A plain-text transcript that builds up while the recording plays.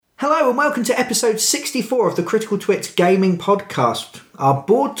Hello and welcome to episode 64 of the Critical Twits Gaming Podcast, our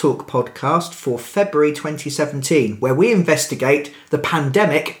Board Talk podcast for February 2017, where we investigate the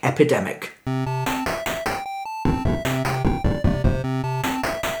pandemic epidemic.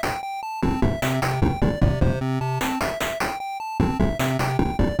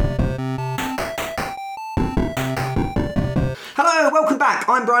 Hello, welcome back.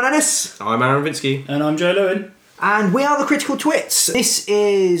 I'm Brian Ennis. I'm Aaron Vinsky. And I'm Joe Lewin. And we are the Critical Twits. This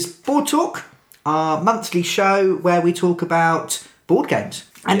is Board Talk, our monthly show where we talk about board games.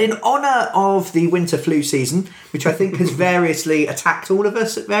 And in honour of the winter flu season, which I think has variously attacked all of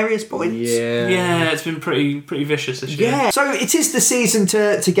us at various points. Yeah, it's been pretty vicious this year. Yeah, so it is the season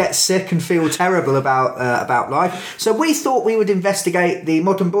to get sick and feel terrible about life. So we thought we would investigate the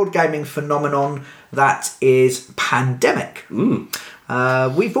modern board gaming phenomenon that is Pandemic.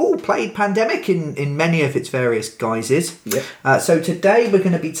 We've all played Pandemic in many of its various guises. Yep. So today we're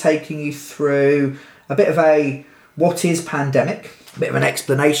going to be taking you through a bit of a what is Pandemic, a bit of an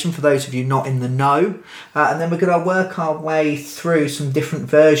explanation for those of you not in the know, and then we're going to work our way through some different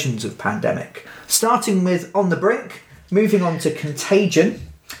versions of Pandemic. Starting with On the Brink, moving on to Contagion,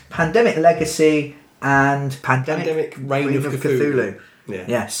 Pandemic Legacy, and Pandemic Reign of Cthulhu. Yeah.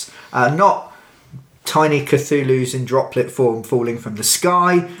 Yes. Not tiny Cthulhus in droplet form falling from the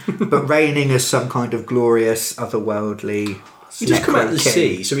sky, but raining as some kind of glorious, otherworldly... He just come out of the king.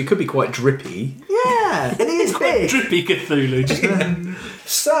 sea, so he could be quite drippy. Yeah, and he is big. Drippy Cthulhu.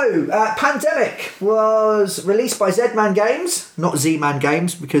 So, Pandemic was released by Z-Man Games, not Z-Man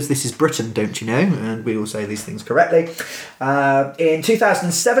Games, because this is Britain, don't you know? And we all say these things correctly. In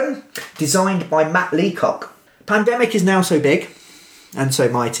 2007, designed by Matt Leacock. Pandemic is now so big and so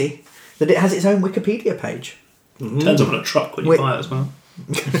mighty that it has its own Wikipedia page. Turns up on a truck when you buy it as well.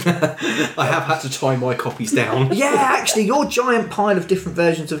 I have had to tie my copies down. Yeah, actually, your giant pile of different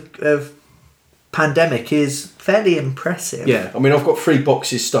versions of Pandemic is fairly impressive. Yeah, I mean, I've got 3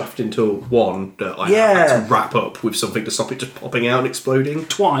 boxes stuffed into one that I had to wrap up with something to stop it just popping out and exploding.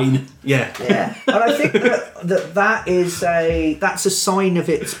 Twine. Yeah. Yeah, and I think that's a sign of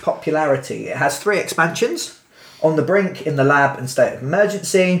its popularity. It has 3 expansions: On the Brink, In the Lab, and State of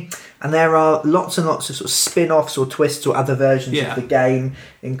Emergency. And there are lots and lots of sort of spin-offs or twists or other versions of the game,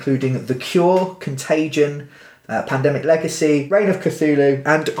 including The Cure, Contagion, Pandemic Legacy, Reign of Cthulhu,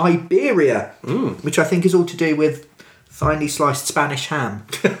 and Iberia, which I think is all to do with finely sliced Spanish ham,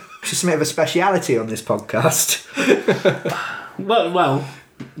 which is something of a speciality on this podcast. Well,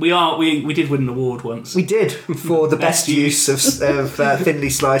 we did win an award once. We did, for the best use of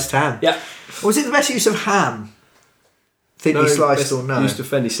thinly sliced ham. Yeah. Or was it the best use of ham? Thinly sliced or no? Used to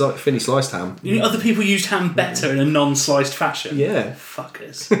thinly sliced ham. You know, other people used ham better in a non-sliced fashion. Yeah.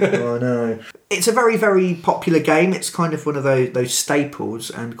 Fuckers. Oh no. It's a very, very popular game. It's kind of one of those staples,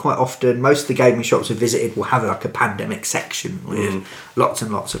 and quite often most of the gaming shops I've visited will have like a Pandemic section with lots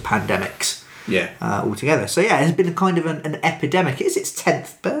and lots of Pandemics. Yeah. All together. So yeah, it's been a kind of an epidemic. It is its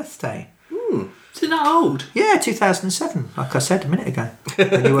 10th birthday. Is it that old? Yeah, 2007, like I said a minute ago.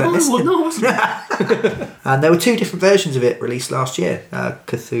 When you weren't listening. No, wasn't it? And there were 2 different versions of it released last year,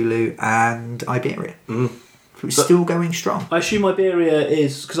 Cthulhu and Iberia. It's still going strong. I assume Iberia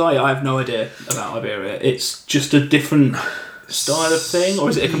is... Because I have no idea about Iberia. It's just a different style of thing? Or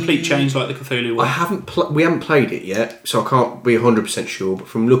is it a complete change like the Cthulhu one? We haven't played it yet, so I can't be 100% sure, but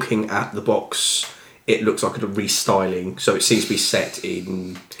from looking at the box, it looks like a restyling, so it seems to be set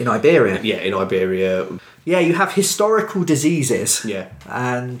in Iberia. Yeah, in Iberia. Yeah, you have historical diseases. Yeah,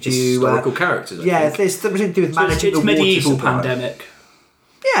 and historical characters. I think. There's something to do with managing it's the water medieval supply. Pandemic.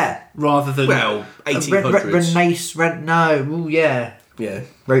 Yeah, rather than 1800s. Yeah.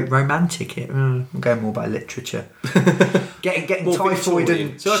 Romantic. I'm going more by literature. Getting More typhoid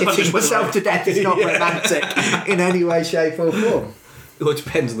Victorian. and So I shitting just myself to death is not romantic in any way, shape, or form. Well, it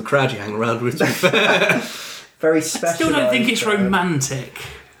depends on the crowd you hang around with. Very special. I still don't think it's romantic.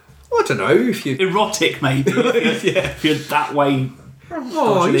 I don't know if you. Erotic, maybe. If you're that way.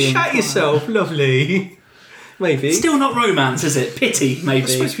 Oh, you shat yourself, lovely. Maybe. Still not romance, is it? Pity, maybe.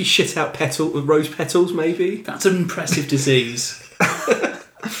 It's supposed to be shit out rose petals, maybe. That's an impressive disease.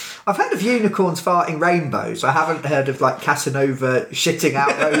 I've heard of unicorns farting rainbows. I haven't heard of like Casanova shitting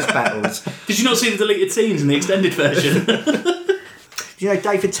out rose petals. Did you not see the deleted scenes in the extended version? You know,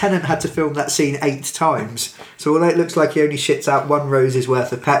 David Tennant had to film that scene 8 times. So although it looks like he only shits out 1 rose's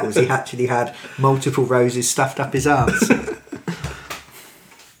worth of petals, he actually had multiple roses stuffed up his arms.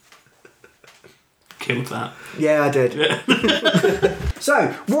 Killed that. Yeah, I did.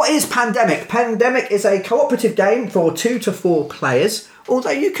 So, what is Pandemic? Pandemic is a cooperative game for 2 to 4 players,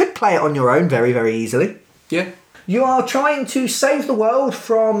 although you could play it on your own very, very easily. Yeah. You are trying to save the world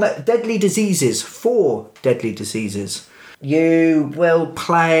from deadly diseases. 4 deadly diseases. You will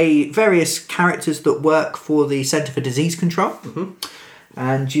play various characters that work for the Centre for Disease Control.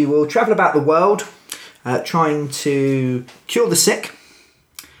 And you will travel about the world trying to cure the sick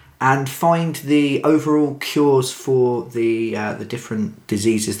and find the overall cures for the different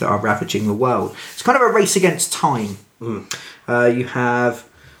diseases that are ravaging the world. It's kind of a race against time. You have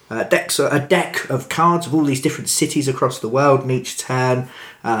a deck of cards of all these different cities across the world, and each turn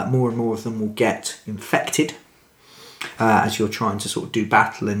more and more of them will get infected as you're trying to sort of do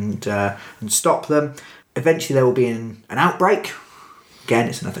battle and stop them. Eventually there will be an outbreak. Again,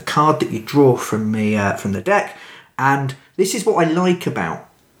 it's another card that you draw from the deck, and this is what I like about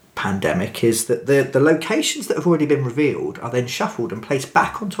Pandemic, is that the locations that have already been revealed are then shuffled and placed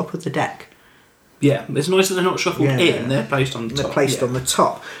back on top of the deck. Yeah, it's nice that they're not shuffled in, they're placed on the top. They're placed on the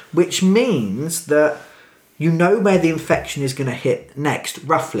top, which means that you know where the infection is going to hit next,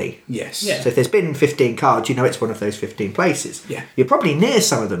 roughly. Yes. Yeah. So if there's been 15 cards, you know it's one of those 15 places. Yeah. You're probably near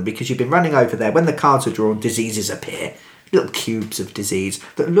some of them because you've been running over there. When the cards are drawn, diseases appear. Little cubes of disease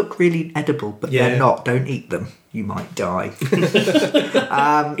that look really edible, but they're not. Don't eat them. You might die.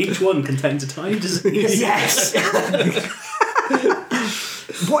 Each one contains a tiny disease. Yes.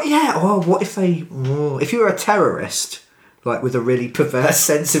 What if if you were a terrorist, like with a really perverse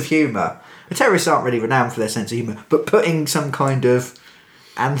sense of humour? The terrorists aren't really renowned for their sense of humour, but putting some kind of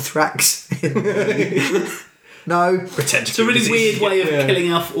anthrax in no. It's a really weird way of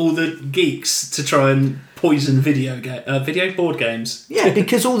killing off all the geeks to try and poison video board games. Yeah,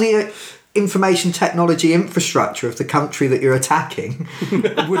 because all the information technology infrastructure of the country that you're attacking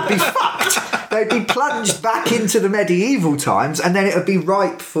would be fucked. They'd be plunged back into the medieval times, and then it would be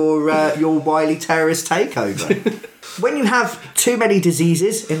ripe for your wily terrorist takeover. When you have too many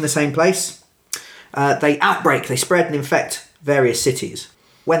diseases in the same place, they outbreak, they spread and infect various cities.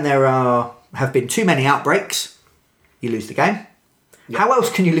 When there have been too many outbreaks, you lose the game. Yep. How else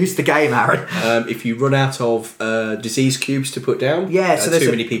can you lose the game, Aaron? If you run out of disease cubes to put down, so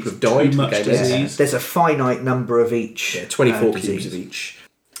too many people have died. Too much disease. There's a finite number of each. 24 cubes of each.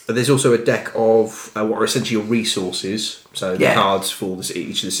 But there's also a deck of what are essentially your resources. So the cards for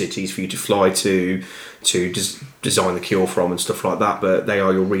each of the cities for you to fly to design the cure from and stuff like that. But they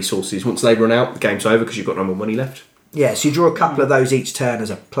are your resources. Once they run out, the game's over because you've got no more money left. Yeah, so you draw a couple of those each turn as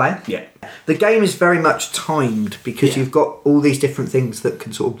a player. Yeah. The game is very much timed because you've got all these different things that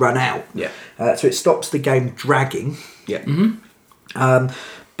can sort of run out. Yeah. So it stops the game dragging. Yeah. Mm-hmm.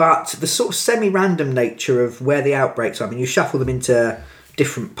 But the sort of semi-random nature of where the outbreaks are, I mean, you shuffle them into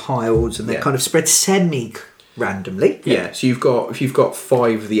different piles and they're kind of spread semi-randomly. Yeah, so if you've got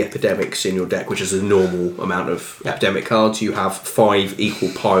 5 of the epidemics in your deck, which is a normal amount of epidemic cards, you have 5 equal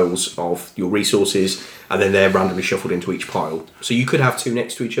piles of your resources, and then they're randomly shuffled into each pile. So you could have 2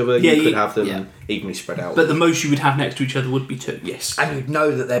 next to each other, you could have them evenly spread out. But the most you would have next to each other would be 2. Yes. And you'd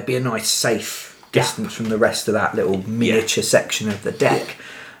know that there'd be a nice safe distance from the rest of that little miniature section of the deck.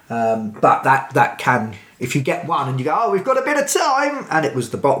 But that can... If you get one and you go, we've got a bit of time, and it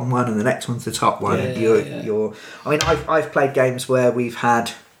was the bottom one and the next one's the top one, you're... I mean, I've played games where we've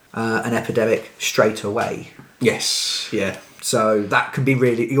had an epidemic straight away. Yes, yeah. So that can be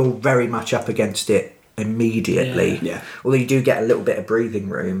really... You're very much up against it immediately. Yeah. Although you do get a little bit of breathing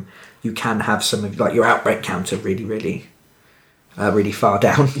room, you can have some of like your outbreak counter really, really, really far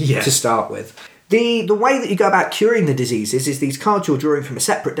down to start with. The way that you go about curing the diseases is these cards you're drawing from a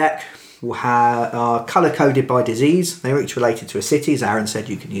separate deck are colour-coded by disease. They're each related to a city. As Aaron said,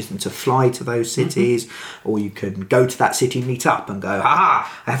 you can use them to fly to those cities, or you can go to that city, meet up and go, I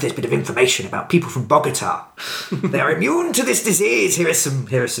have this bit of information about people from Bogota. They're immune to this disease. Here is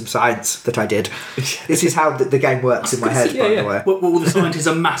some science that I did. This is how the game works in my head, by the way. Well, the scientists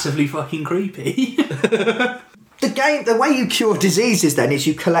are massively fucking creepy. The way you cure diseases then is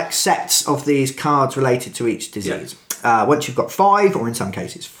you collect sets of these cards related to each disease. Once you've got 5, or in some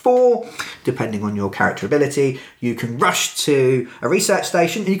cases 4, depending on your character ability, you can rush to a research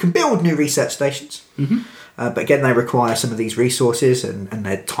station, and you can build new research stations. But again, they require some of these resources, and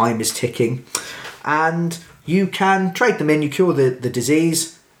their time is ticking. And you can trade them in, you cure the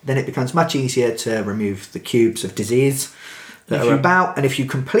disease, then it becomes much easier to remove the cubes of disease that are about, and if you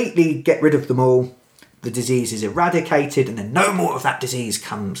completely get rid of them all, the disease is eradicated, and then no more of that disease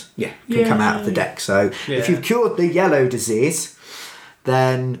can come out of the deck. So if you've cured the yellow disease,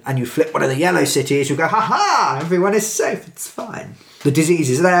 and you flip one of the yellow cities, you'll go, everyone is safe, it's fine. The disease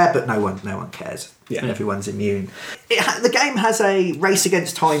is there, but no one cares. Everyone's immune. The game has a race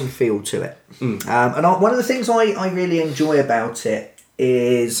against time feel to it. And one of the things I really enjoy about it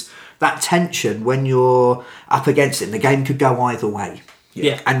is that tension when you're up against it, and the game could go either way.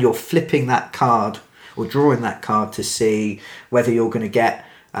 Yeah. And you're flipping that card or drawing that card to see whether you're going to get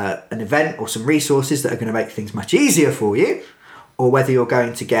an event or some resources that are going to make things much easier for you, or whether you're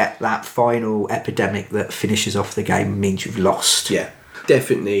going to get that final epidemic that finishes off the game and means you've lost. Yeah,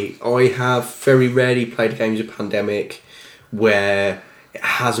 definitely. I have very rarely played games of Pandemic where it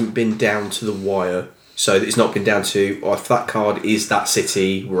hasn't been down to the wire. So it's not been down to, if that card is that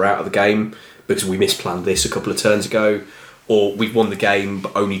city, we're out of the game because we misplanned this a couple of turns ago, or we've won the game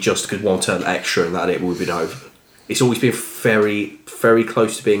but only just because one turn extra and that it would have been over. It's always been very, very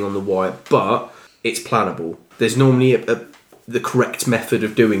close to being on the wire, but it's plannable. There's normally the correct method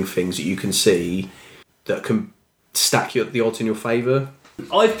of doing things that you can see that can stack the odds in your favour.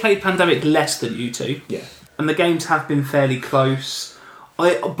 I've played Pandemic less than you two. Yeah. And the games have been fairly close.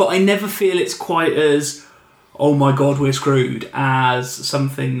 But I never feel it's quite as, oh my god, we're screwed, as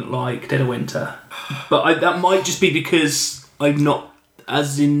something like Dead of Winter. But that might just be because I'm not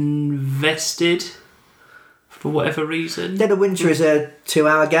as invested for whatever reason. Dead of Winter is a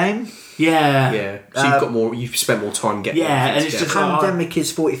 2-hour game. Yeah. Yeah. So you've spent more time getting. Yeah, and it's just Pandemic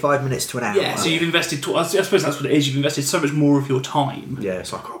is 45 minutes to an hour. Yeah, so you've invested. I suppose that's what it is. You've invested so much more of your time. Yeah,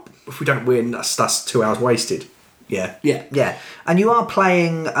 it's like, if we don't win, that's 2 hours wasted. Yeah. Yeah. Yeah. And you are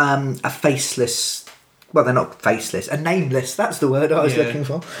playing a faceless. Well, they're not faceless. A nameless. That's the word I was looking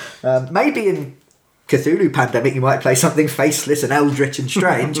for. Maybe in Cthulhu Pandemic you might play something faceless and eldritch and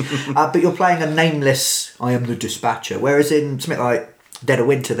strange, but you're playing a nameless. I am the dispatcher. Whereas in something like Dead of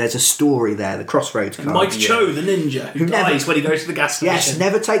Winter, there's a story there. The Crossroads card. Mike Cho, the ninja, who dies when he goes to the gas station. Yes,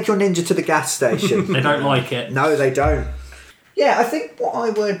 never take your ninja to the gas station. They don't like it. No, they don't. Yeah, I think what I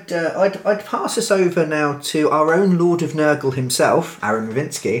would... I'd pass us over now to our own Lord of Nurgle himself, Aaron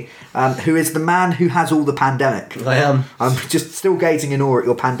Ravinsky, who is the man who has all the Pandemic. I am. I'm just still gazing in awe at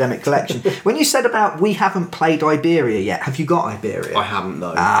your Pandemic collection. When you said about we haven't played Iberia yet, have you got Iberia? I haven't,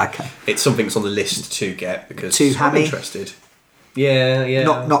 though. Okay. It's something that's on the list to get because Too I'm hammy? interested. Yeah.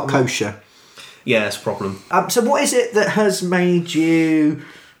 Not kosher. Yeah, that's a problem. So what is it that has made you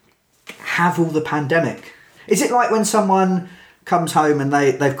have all the Pandemic? Is it like when someone comes home and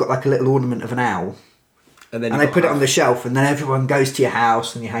they've got like a little ornament of an owl and they put it on the shelf, and then everyone goes to your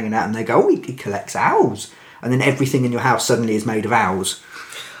house and you're hanging out and they go, oh, he collects owls, and then everything in your house suddenly is made of owls?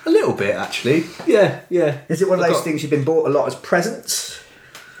 A little bit, actually. Yeah. Is it one of those things you've been bought a lot as presents?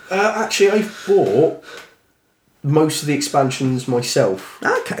 Actually, I've bought most of the expansions myself.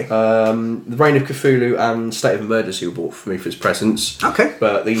 Okay. The Reign of Cthulhu and State of Emergency were bought for me for as presents. Okay.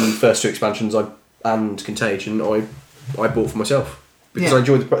 But the first two expansions and Contagion I bought for myself because I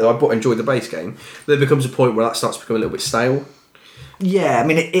enjoyed the base game. There becomes a point where that starts to become a little bit stale. Yeah, I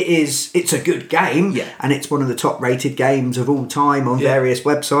mean it's a good game, and it's one of the top rated games of all time on various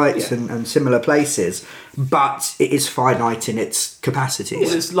websites and similar places. But it is finite in its capacities.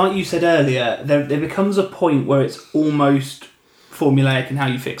 Well, it's like you said earlier. There becomes a point where it's almost formulaic in how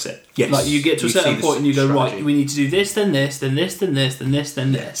you fix it. Yes. Like you get to a certain point and you go, right, we need to do this, then this, then this, then this, then this,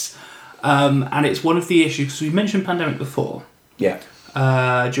 then this. And it's one of the issues, because we mentioned Pandemic before. Yeah.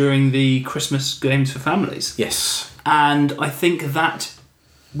 During the Christmas Games for Families. Yes. And I think that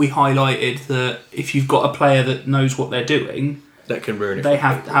we highlighted that if you've got a player that knows what they're doing, that can ruin it. They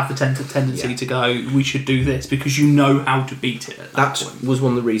have the tendency to go, we should do this, because you know how to beat it at that point. Was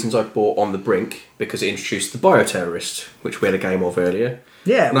one of the reasons I bought On the Brink, because it introduced the Bioterrorist, which we had a game of earlier.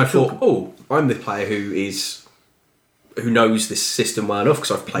 Yeah. And I thought, I'm the player who knows this system well enough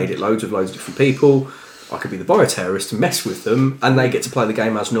because I've played it loads of different people. I could be the bioterrorist and mess with them, and they get to play the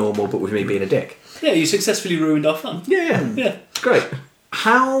game as normal, but with me being a dick. Yeah, you successfully ruined our fun. Yeah. It's great.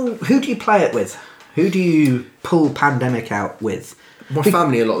 Who do you play it with? Who do you pull Pandemic out with? My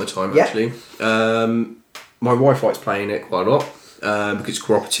family a lot of the time, actually. My wife likes playing it quite a lot because it's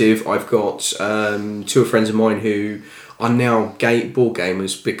cooperative. I've got two friends of mine who are now board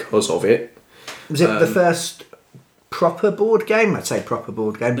gamers because of it. Was it the first proper board game? I'd say proper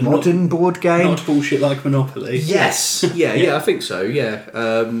board game. Modern board game. Not bullshit like Monopoly. Yes. Yeah, I think so,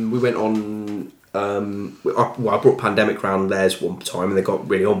 yeah. We went on... I brought Pandemic round theirs one time and they got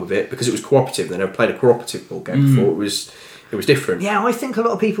really on with it because it was cooperative. They never played a cooperative board game before. It was different. Yeah, I think a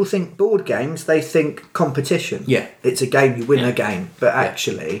lot of people think board games, they think competition. Yeah. It's a game, you win a game. But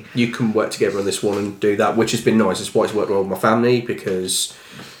actually... You can work together on this one and do that, which has been nice. That's why it's worked well with my family because...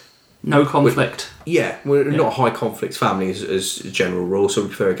 No conflict. We're not a high conflict family as a general rule, so we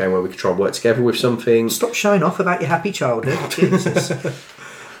prefer a game where we can try and work together with something. Stop showing off about your happy childhood. Jesus.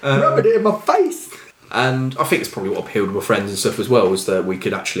 Rubbing it in my face. And I think it's probably what appealed to my friends and stuff as well, was that we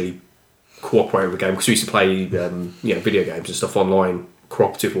could actually cooperate with the game, because we used to play video games and stuff online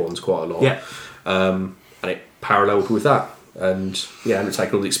cooperative ones quite a lot. Yeah. And it paralleled with that. And yeah, and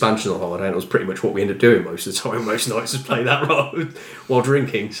taking all the expansions on holiday, and it was pretty much what we ended up doing most of the time. Most nights is play that while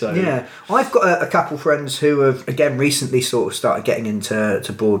drinking. So yeah, I've got a couple of friends who have again recently sort of started getting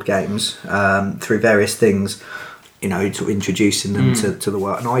into board games through various things, you know, to introducing them to the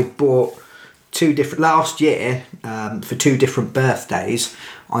world. And I bought last year for 2 different birthdays.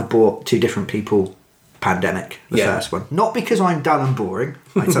 I bought 2 different people Pandemic, the first one. Not because I'm dull and boring,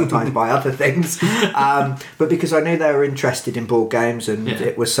 I sometimes buy other things, but because I knew they were interested in board games, and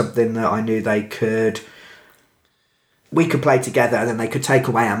it was something that I knew we could play together, and then they could take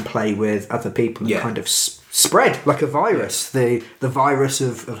away and play with other people and kind of spread like a virus, the virus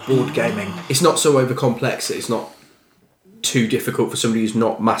of board gaming. It's not so over complex, it's not too difficult for somebody who's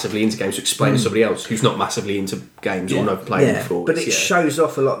not massively into games to explain to somebody else who's not massively into games or never played before. But it shows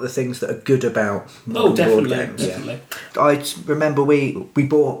off a lot of the things that are good about board games. Definitely. I remember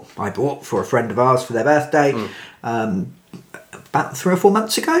I bought for a friend of ours for their birthday about 3 or 4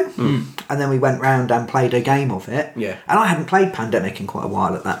 months ago, and then we went round and played a game of it. Yeah. And I hadn't played Pandemic in quite a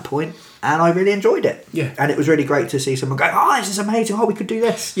while at that point, and I really enjoyed it. Yeah. And it was really great to see someone go, "Oh, this is amazing! Oh, we could do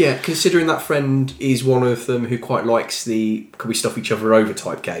this." Yeah, considering that friend is one of them who quite likes the "can we stuff each other over"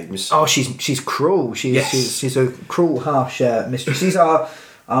 type games. Oh, she's cruel. She's a cruel, harsh mistress. She's our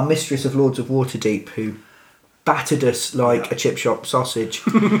mistress of Lords of Waterdeep, who battered us like a chip shop sausage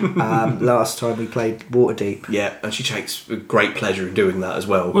last time we played Waterdeep. Yeah, and she takes a great pleasure in doing that as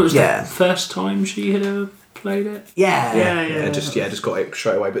well. What was the first time she had ever played it? Yeah. Just got it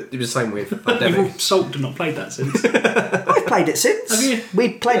straight away. But it was the same with You've Pandemic. all sulked and not played that since. I've played it since. Have you?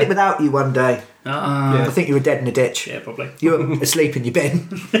 We played it without you one day. I think you were dead in a ditch. Yeah, probably. You were asleep in your bin.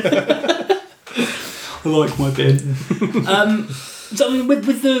 I like my bin. So I mean,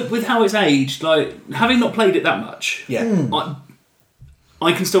 with how it's aged, like having not played it that much,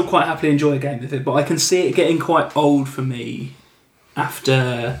 I can still quite happily enjoy a game with it, but I can see it getting quite old for me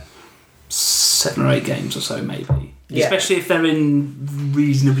after 7 or 8 games or so, maybe. Yeah. Especially if they're in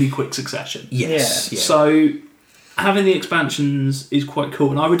reasonably quick succession. Yes. Yeah. Yeah. So having the expansions is quite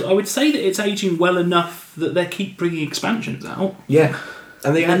cool, and I would say that it's aging well enough that they keep bringing expansions out. Yeah.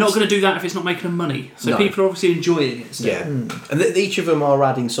 And They're not going to do that if it's not making them money. So people are obviously enjoying it still. Yeah. And each of them are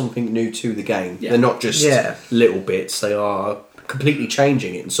adding something new to the game. Yeah. They're not just little bits. They are completely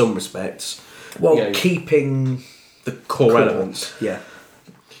changing it in some respects. Well, keeping the core elements. Yeah.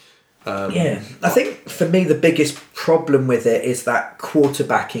 I think for me the biggest problem with it is that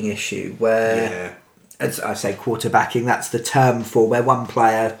quarterbacking issue where, as I say, quarterbacking, that's the term for where one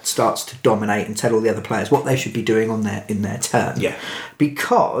player starts to dominate and tell all the other players what they should be doing in their turn. Yeah.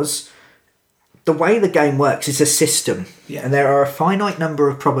 Because the way the game works is a system, and there are a finite number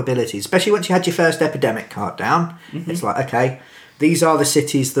of probabilities, especially once you had your first epidemic card down. It's like, okay, these are the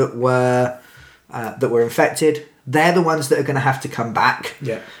cities that were infected. They're the ones that are going to have to come back.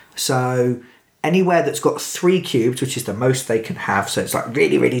 Yeah. So anywhere that's got 3 cubes, which is the most they can have, so it's like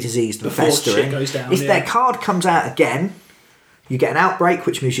really, really diseased and festering. Shit goes down, if their card comes out again, you get an outbreak,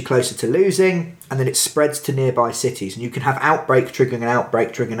 which moves you closer to losing, and then it spreads to nearby cities. And you can have outbreak triggering an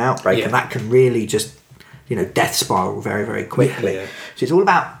outbreak triggering an outbreak, and that can really just, death spiral very, very quickly. Yeah. So it's all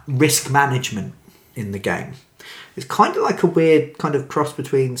about risk management in the game. It's kind of like a weird kind of cross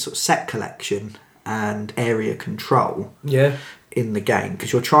between sort of set collection and area control. Yeah. In the game,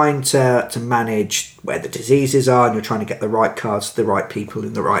 because you're trying to manage where the diseases are, and you're trying to get the right cards to the right people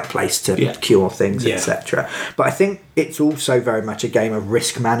in the right place to cure things, etc. But I think it's also very much a game of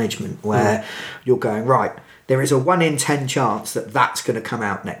risk management where you're going, right, there is a 1 in 10 chance that that's going to come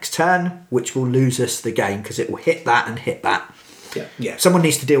out next turn, which will lose us the game because it will hit that and hit that. Yeah. Someone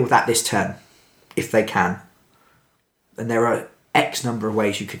needs to deal with that this turn if they can, and there are X number of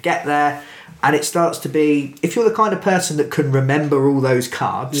ways you could get there. And it starts to be, if you're the kind of person that can remember all those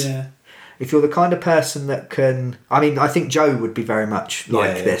cards, if you're the kind of person that can, I think Joe would be very much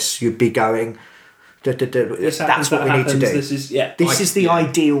like this. You'd be going, that's what we need to do. This is the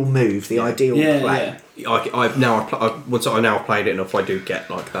ideal move, the ideal play. I've now played it enough, I do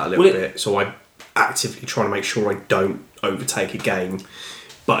get like that a little bit. So I'm actively trying to make sure I don't overtake a game.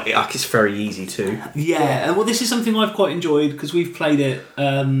 But it's very easy to. Yeah, well, this is something I've quite enjoyed because we've played it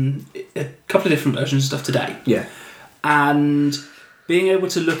a couple of different versions of stuff today. Yeah. And being able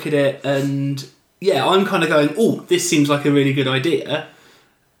to look at it and, I'm kind of going, oh, this seems like a really good idea.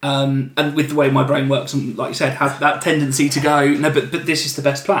 And with the way my brain works, and like you said, has that tendency to go, no, but this is the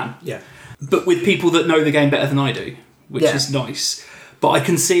best plan. Yeah. But with people that know the game better than I do, which is nice. But I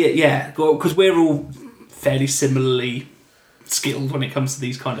can see it, because we're all fairly similarly skilled when it comes to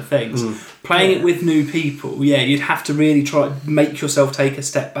these kind of things. Playing it with new people, you'd have to really try to make yourself take a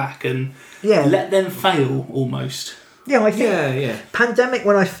step back and let them fail almost. Yeah, I think Pandemic,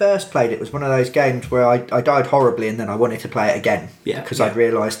 when I first played it, was one of those games where I died horribly and then I wanted to play it again. Because I'd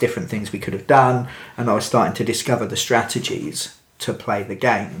realised different things we could have done and I was starting to discover the strategies to play the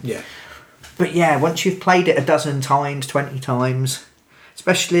game. Yeah. But once you've played it a dozen times, 20 times,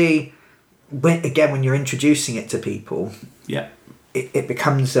 especially when you're introducing it to people, it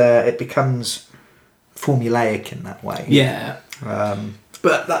becomes formulaic in that way. Yeah.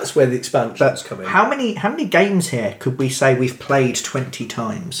 But that's where the expansions come in. How many games here could we say we've played 20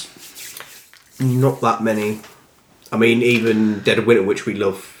 times? Not that many. I mean, even Dead of Winter, which we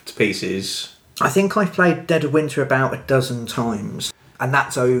love to pieces. I think I've played Dead of Winter about a dozen times, and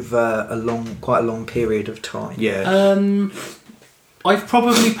that's over quite a long period of time. Yeah. I've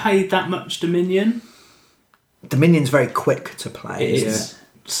probably played that much Dominion. Dominion's very quick to play. It is.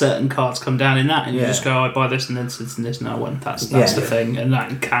 Certain cards come down in that, and you just go, I buy this and this and this, and I want that's the thing, and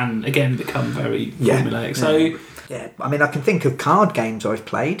that can again become very formulaic. So I mean, I can think of card games I've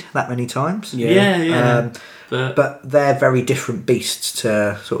played that many times. But they're very different beasts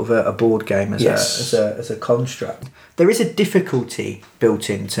to sort of a board game as a construct. There is a difficulty built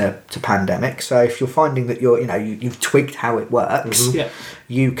into Pandemic. So if you're finding that you've twigged how it works,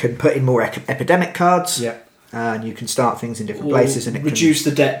 you can put in more epidemic cards. Yeah. And you can start things in different places, and it reduce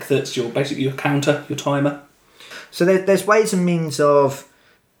the deck. That's basically your counter, your timer. So there's ways and means of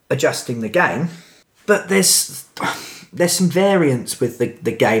adjusting the game, but there's some variance with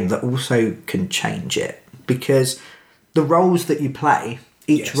the game that also can change it, because the roles that you play,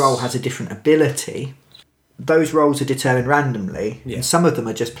 each role has a different ability. Those roles are determined randomly, and some of them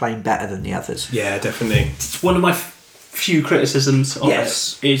are just playing better than the others. Yeah, definitely. It's one of my few criticisms of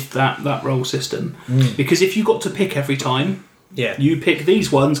it is that role system, because if you got to pick every time, you pick these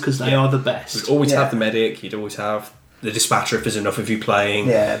ones because they are the best. You'd always have the medic, you'd always have the dispatcher if there's enough of you playing,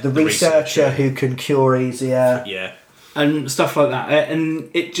 the researcher who can cure easier, and stuff like that, and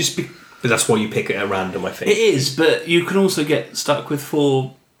it just but that's why you pick it at random, I think. It is, but you can also get stuck with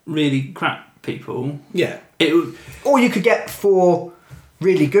 4 really crap people. Or you could get 4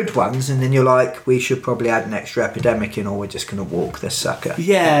 really good ones, and then you're like, we should probably add an extra epidemic in, or we're just going to walk this sucker.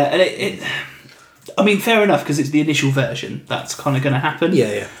 Yeah, and I mean, fair enough, because it's the initial version. That's kind of going to happen.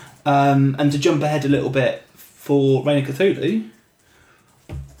 And to jump ahead a little bit for Reign of Cthulhu,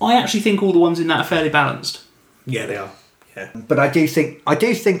 I actually think all the ones in that are fairly balanced. Yeah, they are. Yeah. But I do think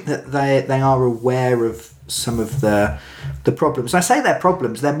that they are aware of some of the problems. I say they're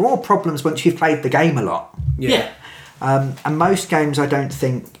problems. They're more problems once you've played the game a lot. Yeah. And most games I don't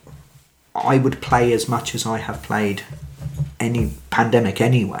think I would play as much as I have played any Pandemic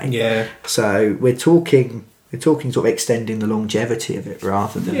anyway. Yeah. So we're talking sort of extending the longevity of it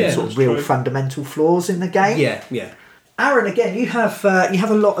rather than sort of real fundamental flaws in the game. Yeah. Aaron, again, you have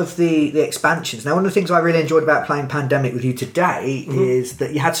a lot of the expansions. Now, one of the things I really enjoyed about playing Pandemic with you today is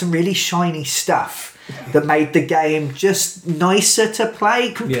that you had some really shiny stuff that made the game just nicer to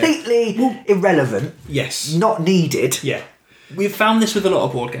play, completely irrelevant. Yes. Not needed. Yeah. We've found this with a lot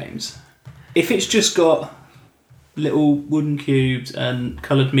of board games. If it's just got little wooden cubes and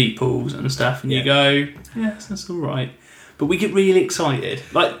coloured meatballs and stuff, and you go, yes, that's all right. But we get really excited.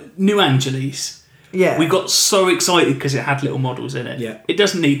 Like New Angeles. Yeah. We got so excited because it had little models in it. Yeah. It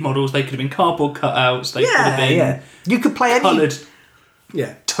doesn't need models. They could have been cardboard cutouts. They could have been You could play coloured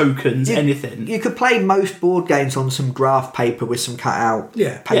tokens, anything. You could play most board games on some graph paper with some cut out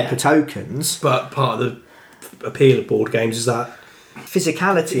paper tokens. But part of the appeal of board games is that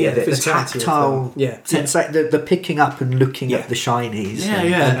physicality of it, the tactile sense, the picking up and looking at the shinies.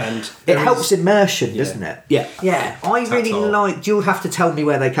 And it helps immersion, doesn't it? Yeah. I really liked. You'll have to tell me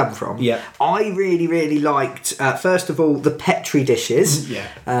where they come from. I really liked. First of all, the Petri dishes.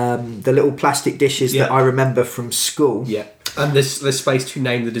 The little plastic dishes that I remember from school. And there's space to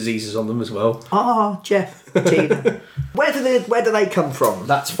name the diseases on them as well. Jeff, Tina. Where do they come from?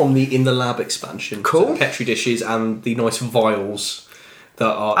 That's from the In the Lab expansion. Cool. So Petri dishes and the nice vials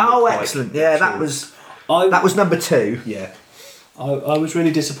that are. Excellent. Yeah, that was number 2. Yeah. I was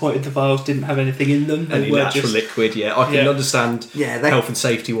really disappointed the vials didn't have anything in them. Any natural liquid, I can understand health and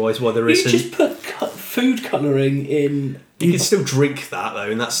safety wise why there isn't. You just put food colouring in. You can still drink that though,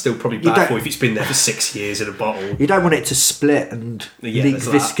 and that's still probably bad for you if it's been there for 6 years in a bottle. You don't want it to split and leak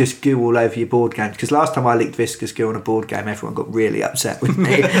viscous goo all over your board game, because last time I leaked viscous goo on a board game, everyone got really upset with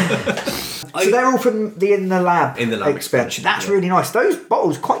me. So they're all from the In the Lab expansion. That's really nice. Those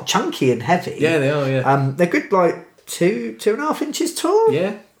bottles are quite chunky and heavy. Yeah, they are. Yeah. They're good, like 2.5 inches tall.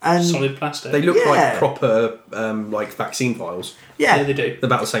 Yeah. And solid plastic. They look like proper like vaccine vials. Yeah, they do. They're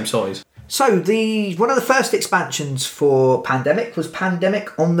about the same size. So one of the first expansions for Pandemic was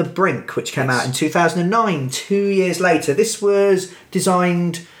Pandemic on the Brink, which came out in 2009, 2 years later. This was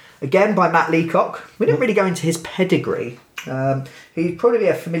designed again by Matt Leacock. We didn't really go into his pedigree. He'd probably be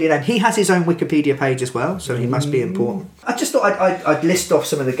a familiar name. He has his own Wikipedia page as well, so he must be important. I just thought I'd list off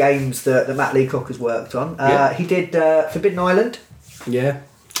some of the games that Matt Leacock has worked on. He did Forbidden Island. Yeah,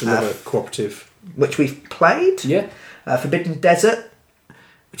 another cooperative. Which we've played. Yeah. Forbidden Desert,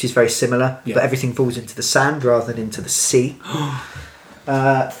 which is very similar, but everything falls into the sand rather than into the sea.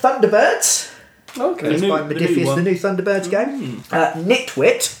 Thunderbirds. Okay. It's by Modiphius, the new Thunderbirds game.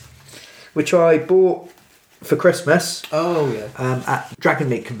 Nitwit, which I bought for Christmas. Oh, yeah. At Dragon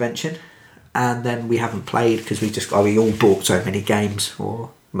Meat Convention. And then we haven't played because we all bought so many games,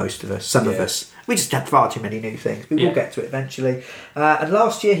 or most of us, some of us. We just had far too many new things. We will get to it eventually. And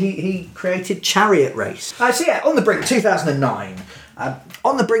last year he created Chariot Race. On the Brink, 2009.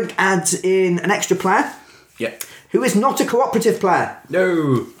 On the Brink adds in an extra player. Yeah. Who is not a cooperative player.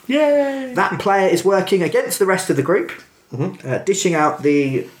 No. Yay! That player is working against the rest of the group, dishing out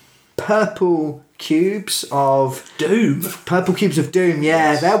the purple cubes of Doom. Purple cubes of Doom,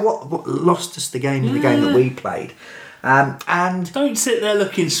 they're what lost us the game in the game that we played. And don't sit there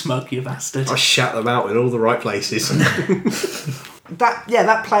looking smug, you bastard. I shout them out in all the right places.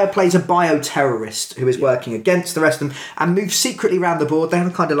 That player plays a bioterrorist who is working against the rest of them and moves secretly around the board. They have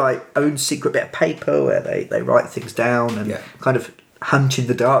a kind of like own secret bit of paper where they write things down and kind of hunch in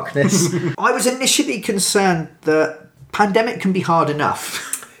the darkness. I was initially concerned that Pandemic can be hard enough.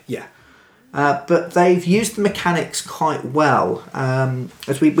 Yeah. But they've used the mechanics quite well.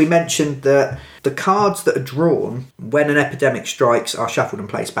 As we mentioned, that the cards that are drawn when an epidemic strikes are shuffled and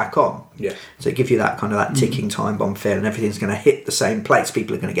placed back on. Yeah. So it gives you that kind of that ticking time bomb feel, and everything's going to hit the same place.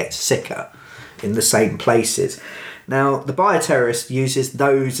 People are going to get sicker in the same places. Now, the bioterrorist uses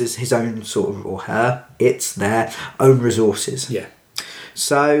those as his own sort of, or her, their own resources. Yeah.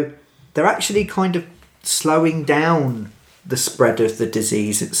 So they're actually kind of slowing down the spread of the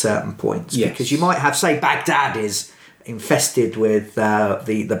disease at certain points, because you might have, say, Baghdad is infested with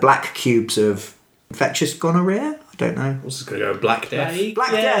the black cubes of infectious gonorrhea. I don't know. What's this going to go? Black Death.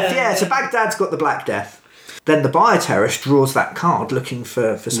 Black Death. Yeah. So Baghdad's got the Black Death. Then the bioterrorist draws that card looking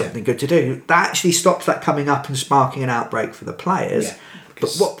for something good to do. That actually stops that coming up and sparking an outbreak for the players. Yeah,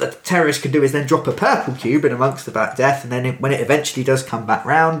 but what the terrorist can do is then drop a purple cube in amongst the Black Death, and then when it eventually does come back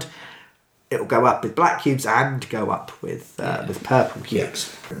round, it'll go up with black cubes and go up with purple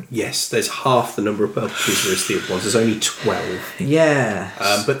cubes. Yes, there's half the number of purple cubes there is the other ones. There's only 12.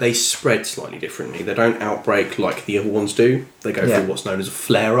 Yeah. But they spread slightly differently. They don't outbreak like the other ones do. They go through what's known as a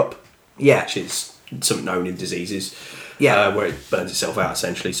flare-up. Yeah. Which is something known in diseases. Yeah. Where it burns itself out,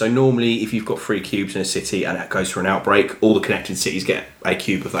 essentially. So normally, if you've got 3 cubes in a city and it goes through an outbreak, all the connected cities get a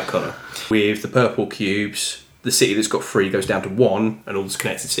cube of that colour. With the purple cubes, the city that's got 3 goes down to 1, and all the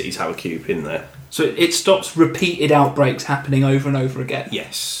connected cities have a cube in there. So it stops repeated outbreaks happening over and over again.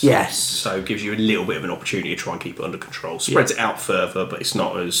 Yes. Yes. So it gives you a little bit of an opportunity to try and keep it under control. Spreads it out further, but it's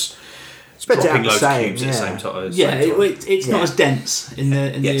not as spreads dropping it out loads same, of cubes at the same time. It's not as dense in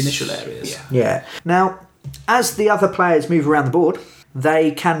the initial areas. Yeah. Now, as the other players move around the board,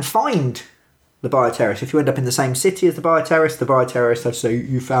 they can find the bioterrorist. If you end up in the same city as the bioterrorist will say,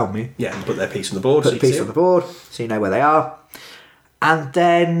 "You found me." Yeah, and put their piece on the board. Put the piece on the board, so you know where they are. And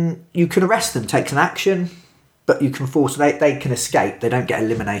then you can arrest them, take an action, but you can force... They can escape. They don't get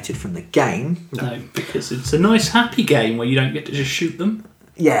eliminated from the game. No, because it's a nice, happy game where you don't get to just shoot them.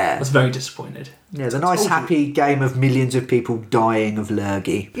 Yeah. I was very disappointed. Yeah, the nice happy game of millions of people dying of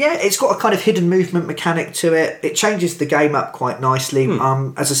lurgy. Yeah, it's got a kind of hidden movement mechanic to it. It changes the game up quite nicely.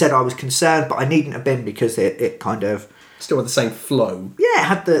 As I said, I was concerned, but I needn't have been because it kind of... Still had the same flow. Yeah, it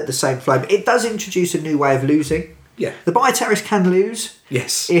had the same flow. But it does introduce a new way of losing. Yeah. The bioterrorist can lose.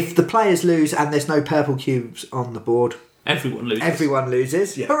 Yes. If the players lose and there's no purple cubes on the board... Everyone loses. Everyone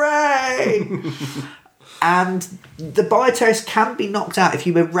loses. Yeah. Hooray! And the bioterrorists can be knocked out if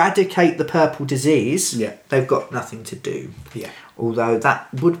you eradicate the purple disease. Yeah. They've got nothing to do. Yeah. Although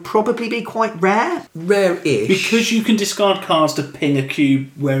that would probably be quite rare. Rare-ish. Because you can discard cards to ping a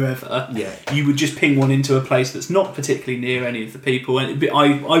cube wherever. Yeah. You would just ping one into a place that's not particularly near any of the people, and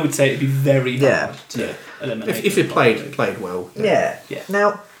I would say it'd be very hard to eliminate. If it played well. Yeah.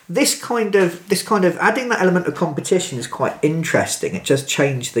 Now, this kind of adding that element of competition is quite interesting. It just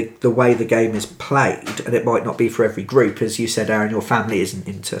changed the way the game is played, and it might not be for every group. As you said, Aaron, your family isn't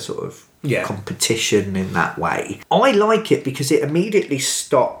into sort of competition in that way. I like it because it immediately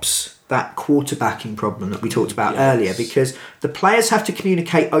stops that quarterbacking problem that we talked about earlier, because the players have to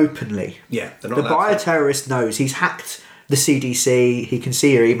communicate openly. Yeah, the bioterrorist knows he's hacked the CDC. He can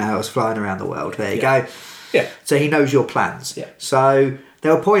see your emails flying around the world. There you go. Yeah. So he knows your plans. Yeah. So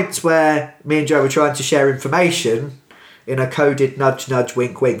there were points where me and Joe were trying to share information in a coded nudge, nudge,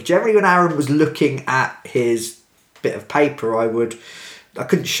 wink, wink. Generally, when Aaron was looking at his bit of paper, I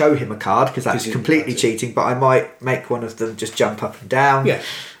couldn't show him a card because that's completely cheating, but I might make one of them just jump up and down. Yeah.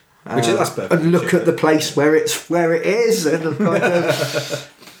 Which is, that's perfect. And look at the place where it is, and kind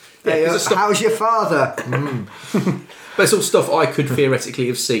of, how's your father? But it's all stuff I could theoretically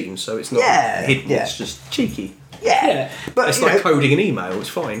have seen, so it's not hidden. Yeah. It's just cheeky. Yeah. But it's like coding an email. It's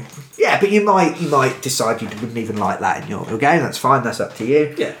fine. Yeah, but you might decide you wouldn't even like that in your game. That's fine. That's up to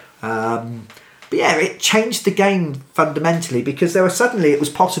you. Yeah. But yeah, it changed the game fundamentally because it was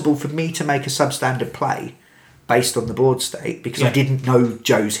possible for me to make a substandard play based on the board state because I didn't know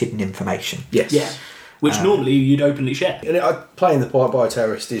Joe's hidden information. Yes. Yeah. Which normally you'd openly share. And playing the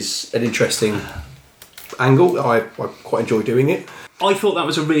bioterrorist is an interesting angle. I quite enjoy doing it. I thought that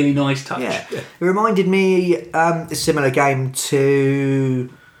was a really nice touch. Yeah. It reminded me a similar game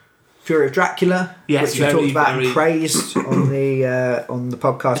to Fury of Dracula, which we talked about and praised on the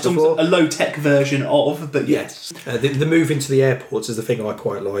podcast before. A low-tech version of, but yes. The move into the airports is the thing I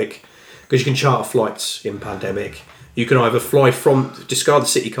quite like, because you can charter flights in Pandemic. You can either discard the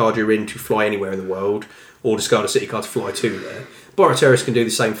city card you're in to fly anywhere in the world, or discard a city card to fly to there. Bioterrorist can do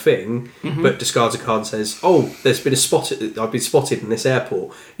the same thing, but discards a card and says, "Oh, I've been spotted in this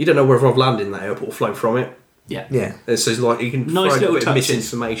airport. You don't know whether I've landed in that airport or flown from it." Yeah. So it's like you can nice throw a bit of touches.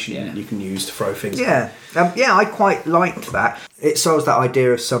 misinformation you can use to throw things. Yeah. I quite liked that. It solves that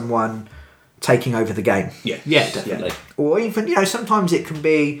idea of someone taking over the game. Yeah, definitely. Yeah. Or even, sometimes it can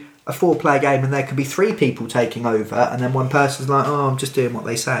be a 4-player game and there could be 3 people taking over, and then one person's like, "Oh, I'm just doing what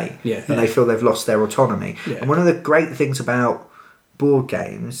they say," and they feel they've lost their autonomy. Yeah. And one of the great things about board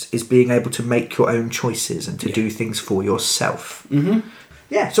games is being able to make your own choices and to do things for yourself. Mm-hmm.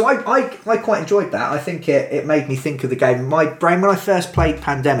 Yeah, so I quite enjoyed that. I think it made me think of the game. My brain, when I first played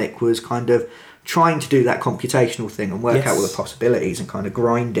Pandemic, was kind of trying to do that computational thing and work out all the possibilities and kind of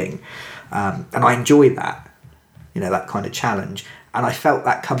grinding. And I enjoyed that, that kind of challenge. And I felt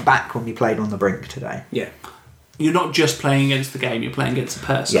that come back when we played On the Brink today. Yeah. You're not just playing against the game, you're playing against a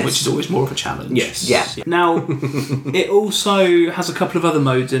person, which is always more of a challenge. Yes. Yeah. Now, it also has a couple of other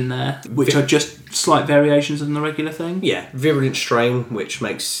modes in there, which are just slight variations on the regular thing. Yeah. Virulent Strain, which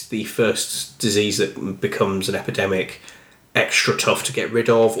makes the first disease that becomes an epidemic extra tough to get rid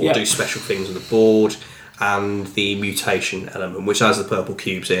of, or do special things on the board. And the mutation element, which has the purple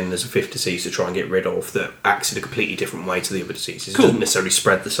cubes in, there's a 5th disease to try and get rid of that acts in a completely different way to the other diseases. It doesn't necessarily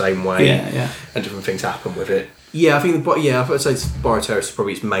spread the same way, and different things happen with it. Yeah, I think I'd say Bioterrorist is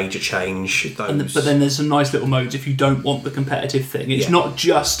probably its major change. But then there's some nice little modes if you don't want the competitive thing. It's not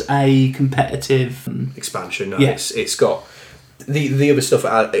just a competitive expansion. No, it's got the other stuff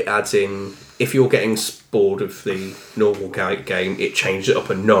it adds in. If you're getting bored of the normal game, it changes it up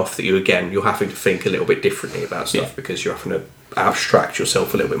enough that you're having to think a little bit differently about stuff because you're having to abstract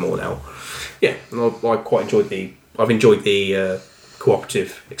yourself a little bit more now. Yeah, and I quite enjoyed I've enjoyed the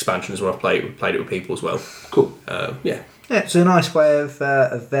cooperative expansions when I've played it with people as well. Cool. Yeah, it's a nice way of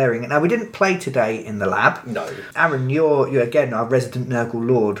varying it. Now, we didn't play today in the lab. No. Aaron, you're again our resident Nurgle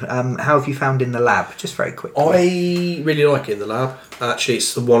Lord. How have you found in the lab? Just very quickly. I really like it in the lab. Actually,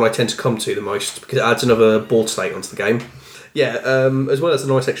 it's the one I tend to come to the most because it adds another board state onto the game. Yeah, as well as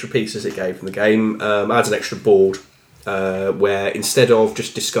the nice extra pieces it gave from the game, adds an extra board where instead of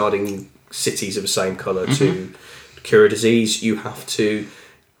just discarding cities of the same colour to cure a disease, you have to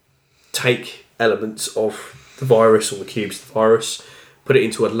take elements of the virus or the cubes of the virus, put it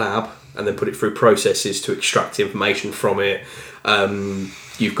into a lab, and then put it through processes to extract information from it.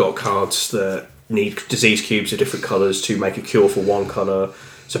 You've got cards that need disease cubes of different colours to make a cure for one colour,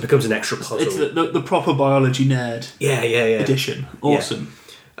 so it becomes an extra puzzle. It's the proper biology nerd edition. Awesome.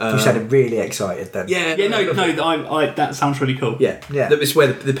 You sounded really excited then. That sounds really cool. Yeah. It's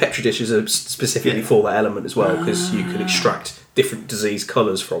where the Petri dishes are specifically for that element as well, because you can extract different disease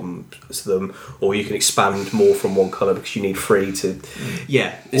colours from them, or you can expand more from one colour because you need 3 to...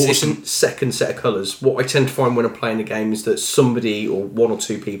 Yeah, it's a second set of colours. What I tend to find when I'm playing the game is that somebody or 1 or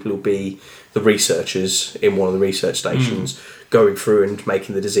 2 people will be the researchers in one of the research stations, going through and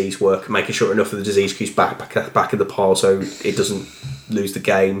making the disease work, making sure enough of the disease keeps back in the pile so it doesn't lose the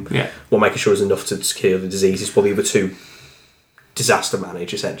game, or making sure there's enough to cure the diseases, while the other 2 disaster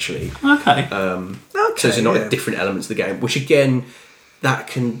manage, essentially. Okay. So there's a lot of different elements of the game, which again, that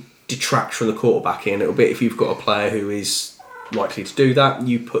can detract from the quarterbacking a little bit if you've got a player who is likely to do that.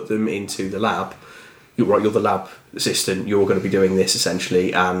 You put them into the lab. You're the lab assistant. You're going to be doing this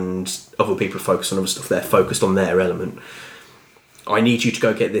essentially, and other people are focused on other stuff. They're focused on their element. I need you to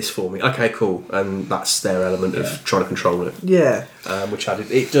go get this for me. Okay, cool. And that's their element of trying to control it. Yeah. Which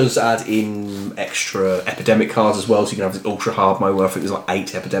it does add in extra epidemic cards as well, so you can have this ultra hard mode where I think there's like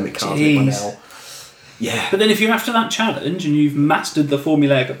 8 epidemic cards in by now. Yeah. But then if you're after that challenge and you've mastered the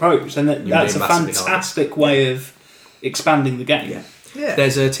formulaic approach, then that's a fantastic way of expanding the game. Yeah.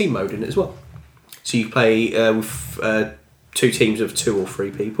 There's a team mode in it as well. So you play with 2 teams of 2 or 3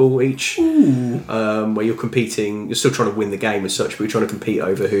 people each, where you're competing. You're still trying to win the game as such, but you're trying to compete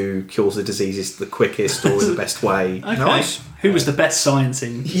over who cures the diseases the quickest or in the best way. Okay. Nice. Who was the best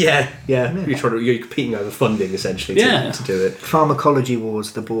sciencing? Yeah. You're competing over funding essentially to do it. Pharmacology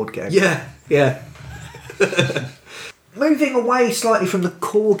Wars, the board game. Yeah. Moving away slightly from the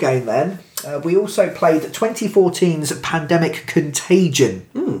core game, then we also played 2014's Pandemic Contagion,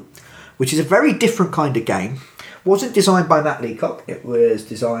 which is a very different kind of game. Wasn't designed by Matt Leacock. It was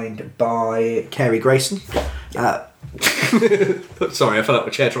designed by Carey Grayson. Sorry, I fell out of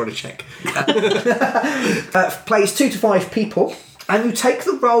a chair trying to check. Plays 2 to 5 people, and you take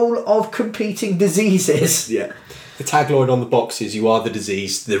the role of competing diseases. Yeah. The tagline on the box is, "You are the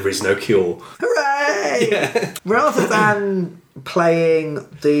disease, there is no cure." Hooray! Yeah. Rather than playing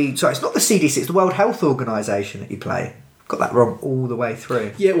it's not the CDC, it's the World Health Organisation that you play. Got that wrong all the way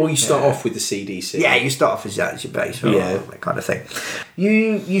through. Yeah, well, you start off with the CDC. Yeah, you start off as your base, that kind of thing.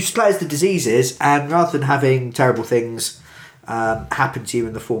 You play as the diseases, and rather than having terrible things happen to you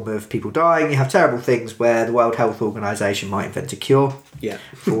in the form of people dying, you have terrible things where the World Health Organisation might invent a cure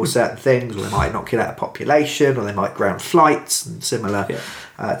for certain things, or they might inoculate a population, or they might ground flights and similar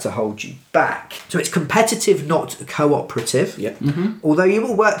to hold you back. So it's competitive, not cooperative. Yeah. Mm-hmm. Although you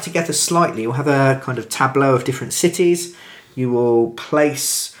will work together slightly, you'll have a kind of tableau of different cities. You will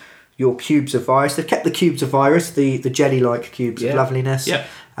place your cubes of virus. They've kept the cubes of virus, the jelly-like cubes of loveliness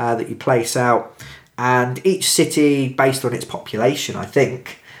that you place out. And each city, based on its population, I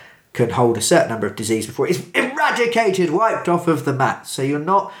think, can hold a certain number of disease before it's eradicated, wiped off of the map. So you're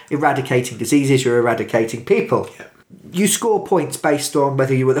not eradicating diseases, you're eradicating people. Yeah. You score points based on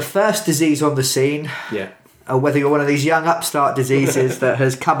whether you were the first disease on the scene, or whether you're one of these young upstart diseases that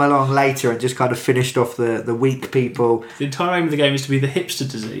has come along later and just kind of finished off the weak people. The entire aim of the game is to be the hipster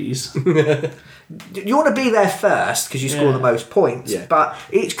disease. You want to be there first because you score the most points, but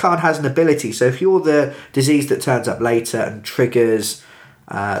each card has an ability. So if you're the disease that turns up later and triggers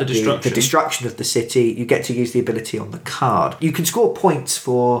the destruction of the city, you get to use the ability on the card. You can score points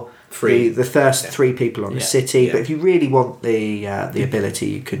for the first 3 people on the city, but if you really want the ability,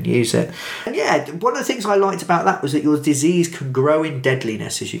 you can use it. And one of the things I liked about that was that your disease can grow in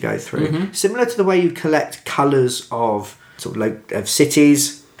deadliness as you go through, similar to the way you collect colours of of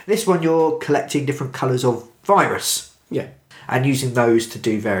cities. This one, you're collecting different colours of virus, and using those to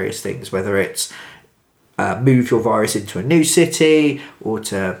do various things, whether it's move your virus into a new city or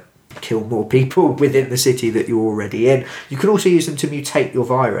to kill more people within the city that you're already in. You can also use them to mutate your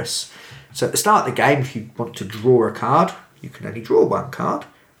virus. So at the start of the game, if you want to draw a card, you can only draw 1 card,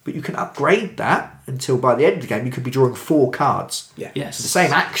 but you can upgrade that until by the end of the game you could be drawing 4 cards. Yes. So the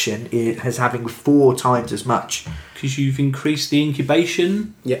same action is having 4 times as much. Because you've increased the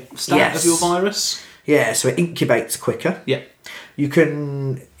incubation stat of your virus. Yeah, so it incubates quicker. Yeah. You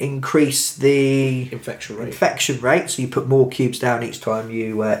can increase the infection rate, so you put more cubes down each time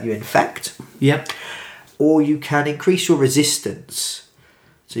you infect. Yep. Or you can increase your resistance,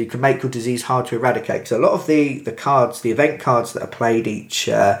 so you can make your disease hard to eradicate. So a lot of the cards, the event cards that are played each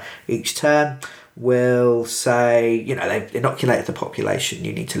turn, will say, they've inoculated the population.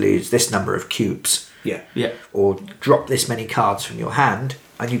 You need to lose this number of cubes. Yeah. Or drop this many cards from your hand.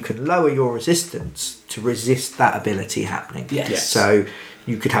 And you can lower your resistance to resist that ability happening. Yes. So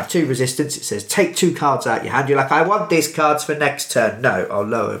you could have 2 resistance. It says take 2 cards out your hand. You're like, I want these cards for next turn. No, I'll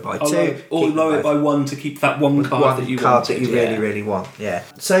lower it by 2. Or lower it by 1 to keep that one card that you want. That you really, really want. Yeah.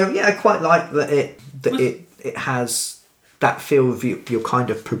 So I quite like that it has that feel of you're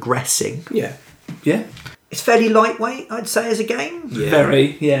kind of progressing. Yeah. Yeah. It's fairly lightweight, I'd say, as a game. Yeah.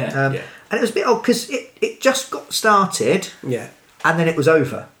 Very. And it was a bit odd because it just got started. Yeah. And then it was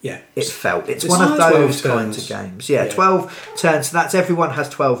over. Yeah. It's one of those kinds of games. Yeah, 12 turns. So that's everyone has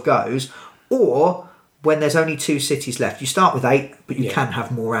 12 goes. Or when there's only 2 cities left, you start with 8, but you can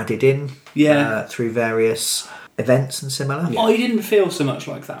have more added in through various events and similar. Yeah. I didn't feel so much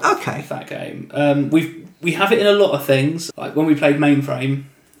like that with that game. We have it in a lot of things. Like when we played Mainframe,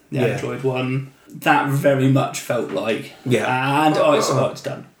 the Android one, that very much felt like. Yeah. And it's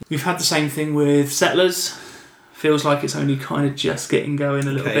done. We've had the same thing with Settlers. feels like it's only kind of just getting going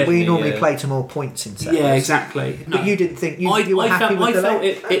a little bit. We normally play to more points in sets. Yeah, exactly. But you didn't think you were happy with the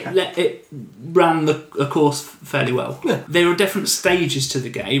felt it ran the course fairly well. Yeah. There are different stages to the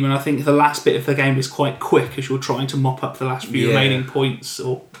game, and I think the last bit of the game is quite quick as you're trying to mop up the last few remaining points,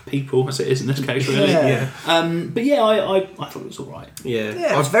 or people, as it is in this case, really. But yeah, I thought it was all right.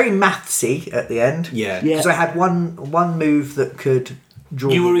 Yeah, it was very mathsy at the end. Yeah. Because I had one move that could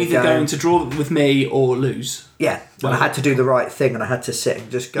draw. You were either going to draw with me or lose. Yeah, and I had to do the right thing, and I had to sit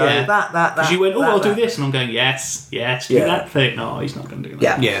and just go that. Because you went, I'll do this, and I'm going, yes, do that thing. No, he's not going to do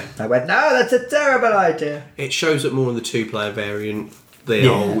that. Yeah. I went, no, that's a terrible idea. It shows up more in the 2-player variant.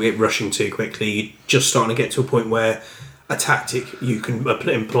 It rushing too quickly, just starting to get to a point where a tactic you can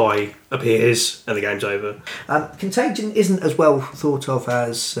imply appears and the game's over. Contagion isn't as well thought of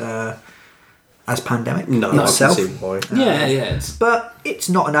as Pandemic itself. I can see why. But it's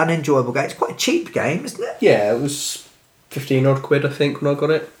not an unenjoyable game. It's quite a cheap game, isn't it? Yeah, it was 15 odd quid, I think, when I got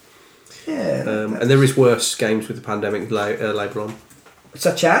it. Yeah. And there is worse games with the Pandemic later on.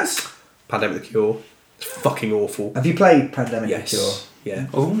 Such as? Pandemic the Cure. It's fucking awful. Have you played Pandemic the Yes. Cure? Yeah.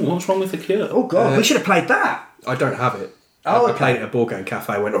 Oh, what's wrong with the Cure? Oh god, we should have played that. I don't have it. Oh, I played it at a board game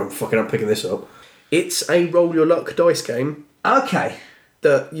cafe. I went, I'm picking this up. It's a roll your luck dice game Okay.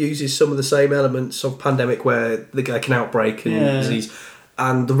 that uses some of the same elements of Pandemic, where the guy can outbreak and disease,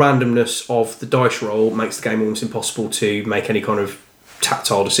 and the randomness of the dice roll makes the game almost impossible to make any kind of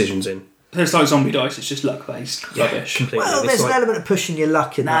tactile decisions in. So it's like zombie dice, it's just luck based rubbish. Completely. Well, there's an element of pushing your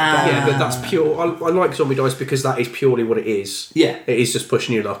luck in that game. Yeah, but that's pure. I like zombie dice because that is purely what it is. Yeah. It is just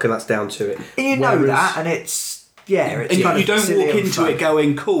pushing your luck, and that's down to it. And you know that, and it's... Yeah, it's And kind you of don't silly walk and into fun. it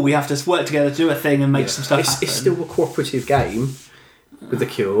going, cool, we have to work together to do a thing and make some stuff happen. It's still a cooperative game with the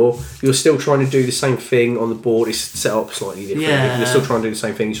Cure. You're still trying to do the same thing on the board. It's set up slightly differently. Yeah. You're still trying to do the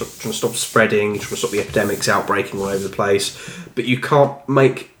same thing. You're trying to stop spreading. You're trying to stop the epidemics outbreaking all over the place. But you can't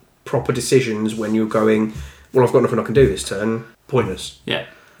make proper decisions when you're going, well, I've got nothing I can do this turn. Pointless. Yeah.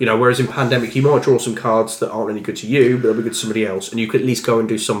 You know, whereas in Pandemic, you might draw some cards that aren't any good to you, but they'll be good to somebody else, and you could at least go and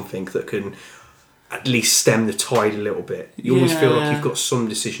do something that can at least stem the tide a little bit. You always feel like you've got some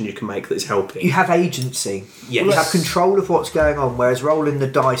decision you can make that is helping. You have agency. Yes. You have control of what's going on, whereas rolling the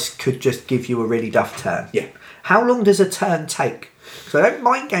dice could just give you a really duff turn. Yeah. How long does a turn take? So I don't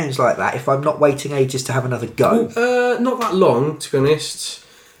mind games like that if I'm not waiting ages to have another go. Not that long, to be honest.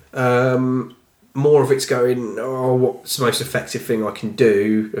 More of it's going, what's the most effective thing I can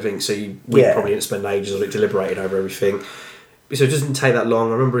do? I think so. We probably didn't spend ages on it deliberating over everything. So it doesn't take that long.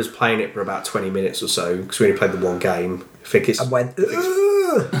 I remember us playing it for about 20 minutes or so because we only played the one game. I think it's. I went.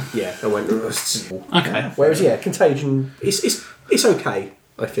 Yeah, I went. Okay. Whereas, Contagion, it's okay.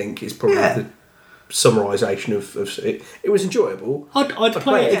 I think is probably the summarisation of it. It was enjoyable. I'd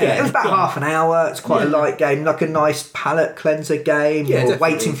play it again. It was about half an hour. It's quite a light game, like a nice palate cleanser game. Yeah, or definitely.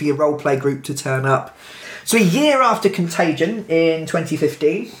 waiting for your role play group to turn up. So a year after Contagion in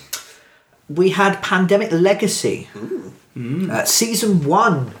 2015, we had Pandemic Legacy. Season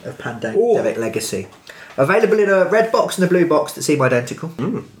 1 of Pandemic Legacy. Available in a red box and a blue box that seem identical.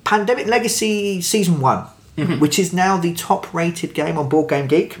 Pandemic Legacy Season 1, which is now the top rated game on Board Game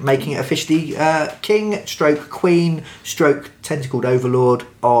Geek, making it officially king stroke queen stroke tentacled overlord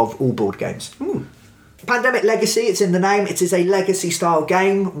of all board games. Pandemic Legacy, it's in the name. It is a legacy style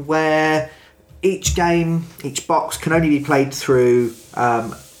game where each box can only be played through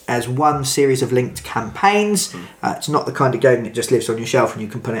as one series of linked campaigns. It's not the kind of game that just lives on your shelf and you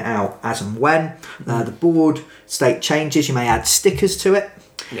can put it out as and when. The board state changes. You may add stickers to it.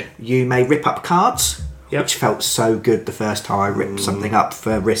 Yeah. You may rip up cards, which felt so good the first time I ripped something up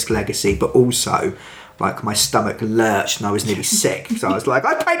for Risk Legacy, but also like my stomach lurched and I was nearly sick. So I was like,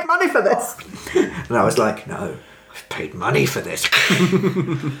 I paid money for this. And I was like, no, I've paid money for this.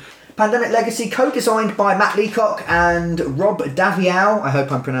 Pandemic Legacy, co-designed by Matt Leacock and Rob Daviau. I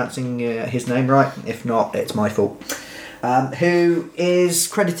hope I'm pronouncing his name right. If not, it's my fault. Who is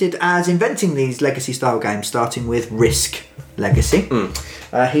credited as inventing these legacy-style games, starting with Risk Legacy.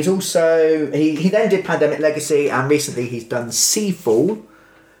 He's also... He then did Pandemic Legacy, and recently he's done Seafall,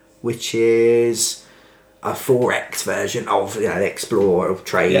 which is a 4X version of the Explore,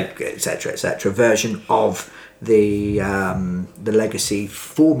 Trade, etc., version of the Legacy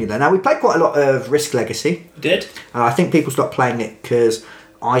formula. Now, we played quite a lot of Risk Legacy. Did? I think people stopped playing it because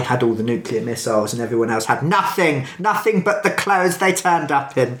I had all the nuclear missiles and everyone else had nothing but the clothes they turned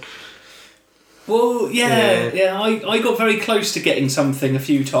up in. Well, I got very close to getting something a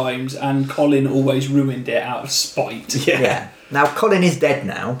few times, and Colin always ruined it out of spite. Yeah. Now, Colin is dead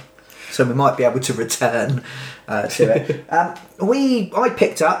now, so we might be able to return to it. I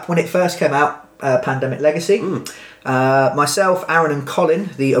picked up, when it first came out, Pandemic Legacy. Myself, Aaron and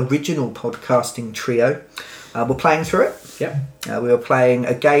Colin, the original podcasting trio, were playing through it. Yeah. We were playing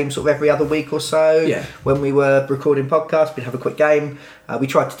a game sort of every other week or so. Yeah. When we were recording podcasts, we'd have a quick game. We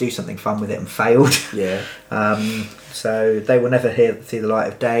tried to do something fun with it and failed. Yeah. So they will never see the light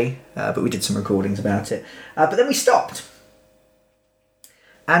of day, but we did some recordings about it. But then we stopped.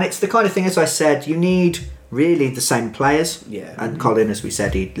 And it's the kind of thing, as I said, you need really the same players. Yeah. And Colin, as we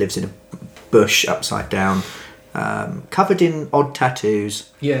said, he lives in a bush upside down, covered in odd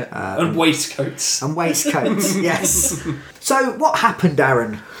tattoos. Yeah. And waistcoats. And waistcoats, yes. So what happened,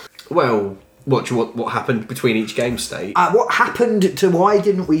 Aaron? Well, what happened between each game state? What happened to why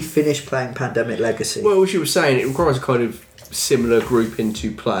didn't we finish playing Pandemic Legacy? Well, as you were saying, it requires a kind of similar grouping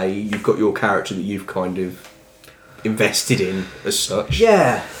to play. You've got your character that you've kind of invested in as such.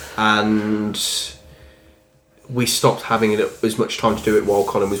 Yeah. And we stopped having as much time to do it while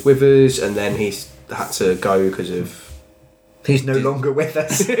Colin was with us, and then he's had to go because of... He's no longer with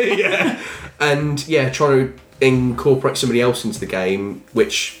us. Yeah. And yeah, trying to incorporate somebody else into the game,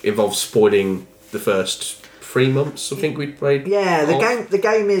 which involves spoiling the first 3 months, I think we'd played. Yeah, the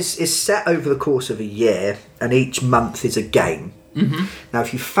game is set over the course of a year, and each month is a game. Mm-hmm. Now,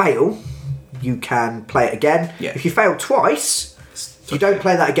 if you fail, you can play it again. Yeah. If you fail twice, you don't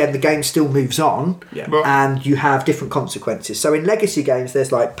play that again, the game still moves on, Yeah. and you have different consequences. So in Legacy games,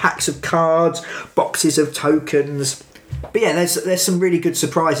 there's like packs of cards, boxes of tokens. But yeah, there's some really good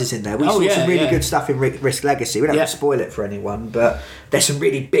surprises in there. We saw some really good stuff in Risk Legacy. We don't have to spoil it for anyone, but there's some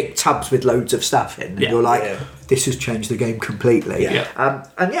really big tubs with loads of stuff in. And you're like, this has changed the game completely. Yeah.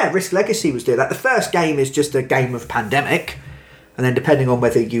 And yeah, Risk Legacy was doing that. The first game is just a game of Pandemic. And then depending on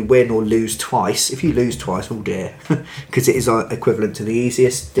whether you win or lose twice, if you lose twice, oh dear, because it is equivalent to the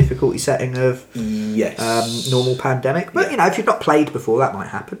easiest difficulty setting of normal Pandemic. But, you know, if you've not played before, that might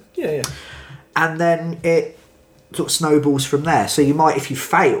happen. Yeah. And then it sort of snowballs from there. So you might, if you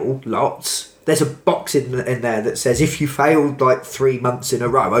fail lots, there's a box in there that says if you failed like 3 months in a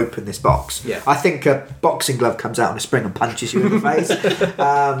row, open this box. Yeah. I think a boxing glove comes out on a spring and punches you in the face.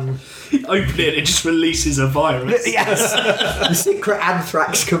 Open it, it just releases a virus. Yes, the secret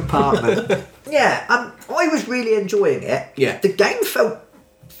anthrax compartment. Yeah, I was really enjoying it. Yeah. The game felt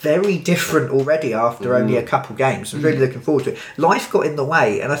very different already after only a couple games. I was really looking forward to it. Life got in the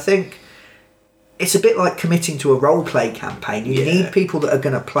way, and I think it's a bit like committing to a role-play campaign. You need people that are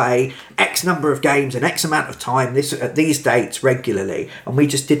going to play X number of games in X amount of time at these dates regularly, and we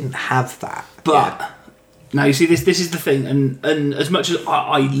just didn't have that. But now you see, this is the thing, and as much as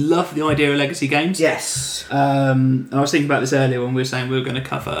I love the idea of legacy games, yes, and I was thinking about this earlier when we were saying we were going to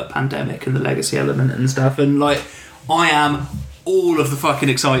cover Pandemic and the legacy element and stuff, and like I am all of the fucking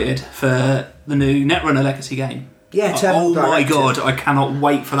excited for the new Netrunner legacy game. Yeah, oh my god, I cannot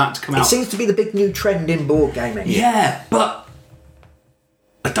wait for that to come out. It seems to be the big new trend in board gaming. Yeah, but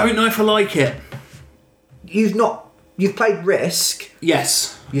I don't know if I like it. You've played Risk.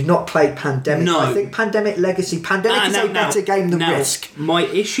 Yes. You've not played Pandemic. No. I think Pandemic is a better game than Risk. My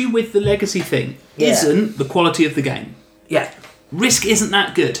issue with the legacy thing isn't the quality of the game. Yeah. Risk isn't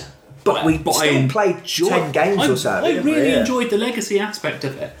that good. But we still played 10 games or so. I really enjoyed the legacy aspect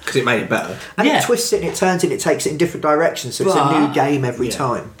of it. Because it made it better. And it twists it and it turns it and it takes it in different directions, so it's a new game every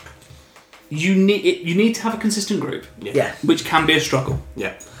time. You need to have a consistent group. Yeah. Which can be a struggle.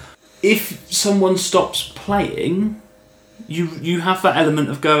 Yeah. If someone stops playing, you have that element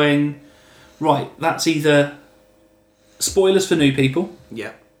of going, right, that's either spoilers for new people.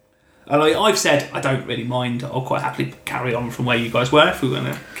 Yeah. I've said I don't really mind. I'll quite happily carry on from where you guys were if we were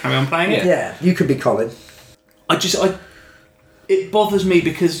going to carry on playing it. Yeah, you could be Colin. It bothers me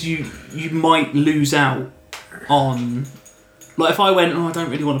because you might lose out on. Like if I went, I don't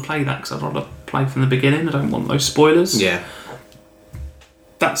really want to play that because I'd rather play from the beginning. I don't want those spoilers. Yeah.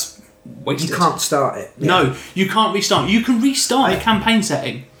 That's wasted. You can't start it. Yeah. No, you can't restart. You can restart a campaign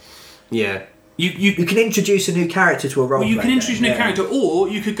setting. Yeah. You can introduce a new character to a role. Well, you can introduce a new character, or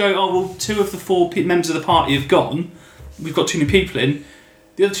you could go, 2 of the 4 members of the party have gone. We've got 2 new people in.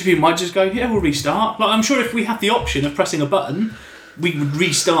 The other 2 people might just go, we'll restart. Like I'm sure if we had the option of pressing a button, we would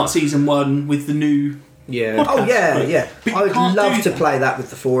restart season 1 with the new. Yeah. Oh yeah. But I would love to play that with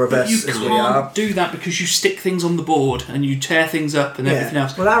the 4 of us. You can't do that because you stick things on the board and you tear things up and everything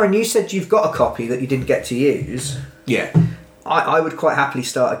else. Well, Aaron, you said you've got a copy that you didn't get to use. Yeah. I would quite happily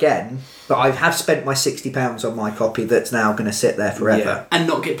start again, but I have spent my £60 on my copy that's now going to sit there forever. And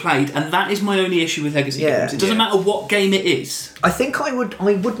not get played, and that is my only issue with legacy games. It doesn't matter what game it is. I think I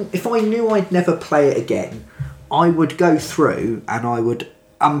wouldn't, if I knew I'd never play it again, I would go through and I would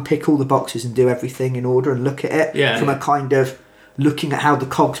unpick all the boxes and do everything in order and look at it from a kind of looking at how the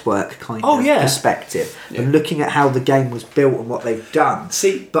cogs work kind of perspective, and looking at how the game was built and what they've done.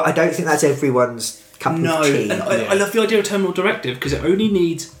 But I don't think that's everyone's cup of tea. And I love the idea of Terminal Directive because it only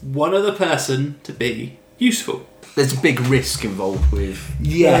needs one other person to be useful. There's a big risk involved with...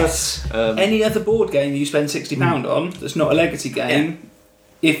 Yes. Any other board game you spend £60 on that's not a legacy game,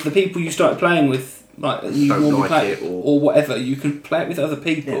 if the people you started playing with you don't like it or whatever, you can play it with other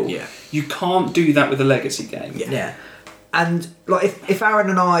people. Yeah. You can't do that with a legacy game. Yeah. And like if Aaron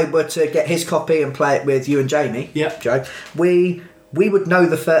and I were to get his copy and play it with you and Jamie, Joe, we would know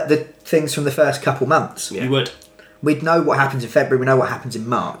the things from the first couple months. You would. We'd know what happens in February. We know what happens in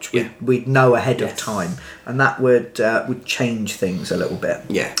March. We'd know ahead of time, and that would change things a little bit.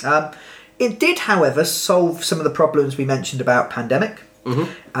 Yeah. It did, however, solve some of the problems we mentioned about pandemic.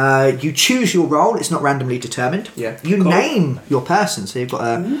 Mm-hmm. You choose your role; it's not randomly determined. Yeah. You name your person, so you've got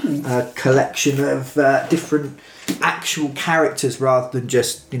a collection of different actual characters rather than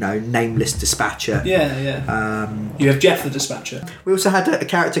just nameless dispatcher. Yeah. You have Jeff the Dispatcher. We also had a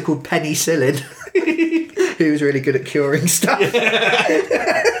character called Penicillin, who was really good at curing stuff.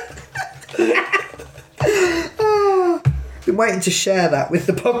 Been waiting to share that with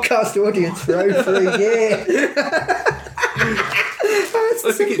the podcast audience for over a year.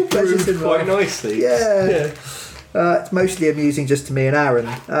 I think it proved quite nicely. Yeah. It's mostly amusing just to me and Aaron.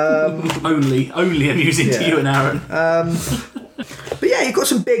 Only amusing to you and Aaron. But yeah, you've got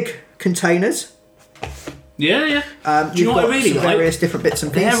some big containers. Yeah. Do you know what I really like? Various different bits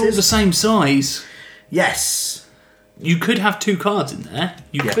and pieces. They're all the same size. Yes. You could have 2 cards in there.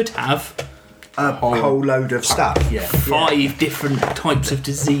 You could have a whole load of stuff. 5 different types of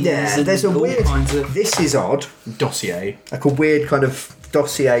disease. Yeah, there's a weird... This is odd. Dossier. Like a weird kind of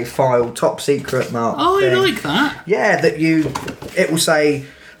dossier file, top secret mark thing. I like that. Yeah, it will say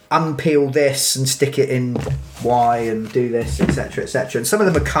unpeel this and stick it in Y and do this, etc., etc. And some of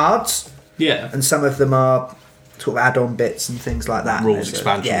them are cards. Yeah. And some of them are sort of add-on bits and things like that. Rules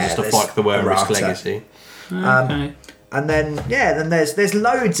expansions and stuff like the Risk Legacy. Okay. And then there's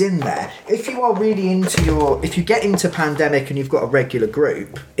loads in there. If you are really if you get into Pandemic and you've got a regular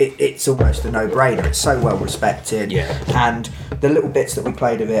group, it's almost a no-brainer. It's so well respected. Yeah. And the little bits that we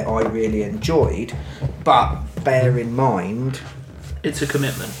played of it, I really enjoyed. But bear in mind, it's a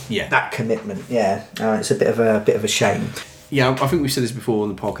commitment. Yeah. That commitment. Yeah. It's a bit of a shame. Yeah, I think we've said this before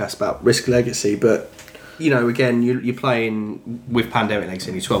on the podcast about Risk Legacy, but again, you're playing with Pandemic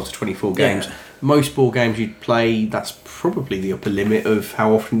Legacy, only 12 to 24 games. Yeah. Most board games you'd play, that's probably the upper limit of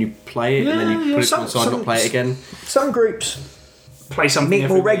how often you play it, and then you put it to the side and not play it again. Some groups play something meet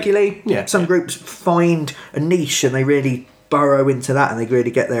more regularly. Yeah. Some groups find a niche and they really burrow into that and they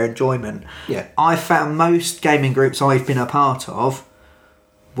really get their enjoyment. Yeah. I found most gaming groups I've been a part of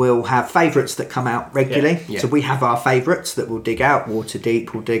will have favourites that come out regularly. Yeah. So we have our favourites that we'll dig out.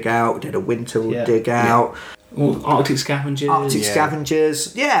 Waterdeep will dig out. Dead of Winter will dig out. Or Arctic Scavengers.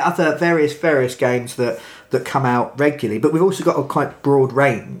 Scavengers. Yeah, other various games that come out regularly. But we've also got a quite broad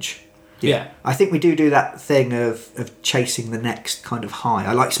range. Yeah. I think we do that thing of chasing the next kind of high.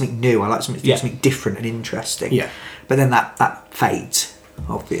 I like something new. I like something different and interesting. Yeah. But then that fades,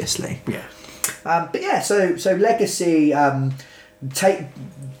 obviously. Yeah. But yeah, so Legacy...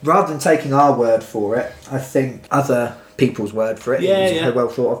 rather than taking our word for it, I think other people's word for it is very well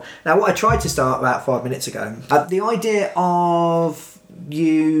thought of. Now, what I tried to start about 5 minutes ago, the idea of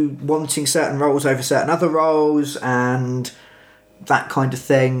you wanting certain roles over certain other roles and that kind of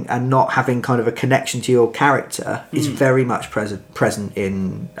thing, and not having kind of a connection to your character is very much present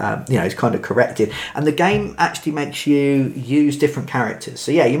in it's kind of corrected, and the game actually makes you use different characters.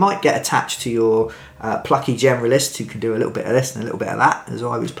 So yeah, you might get attached to your plucky generalist who can do a little bit of this and a little bit of that, as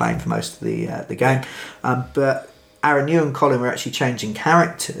I was playing for most of the game, but Aaron, you and Colin were actually changing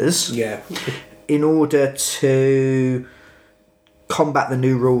characters in order to combat the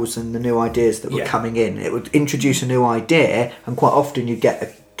new rules and the new ideas that were coming in. It would introduce a new idea, and quite often you get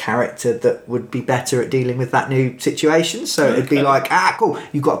a character that would be better at dealing with that new situation. So it'd be like, cool,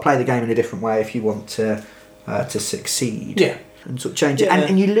 you've got to play the game in a different way if you want to succeed. Yeah. And sort of change it.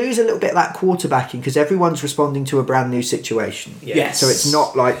 And you lose a little bit of that quarterbacking because everyone's responding to a brand new situation. Yes. So it's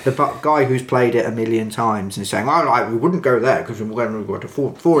not like the guy who's played it a million times and saying, we wouldn't go there because we've got a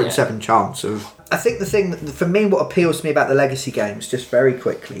 4 in 7 chance of... I think the thing, for me, what appeals to me about the Legacy games, just very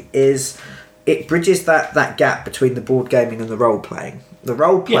quickly, is it bridges that gap between the board gaming and the role-playing. The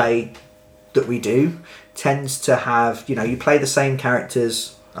role-play that we do tends to have, you play the same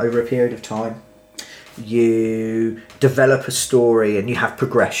characters over a period of time. You develop a story and you have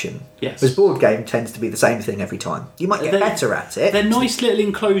progression. Yes. Whereas board game tends to be the same thing every time. You might get better at it. They're nice little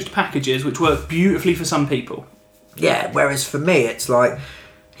enclosed packages which work beautifully for some people. Yeah, whereas for me, it's like,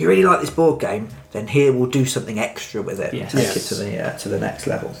 you really like this board game, then here we'll do something extra with it, take it to the next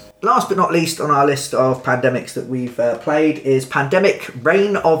level. Last but not least on our list of pandemics that we've played is Pandemic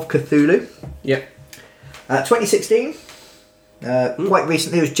Reign of Cthulhu. Yep. 2016. Quite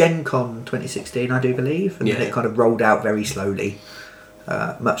recently, it was Gen Con 2016, I do believe, and then it kind of rolled out very slowly,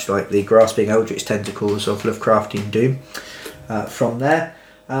 much like the grasping eldritch tentacles of Lovecraftian Doom. From there,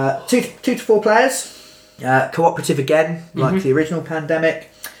 2 to 4 players, cooperative again, like the original Pandemic.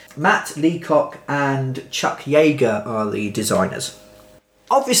 Matt Leacock and Chuck Yeager are the designers.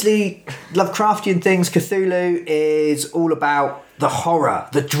 Obviously, Lovecraftian things, Cthulhu is all about the horror,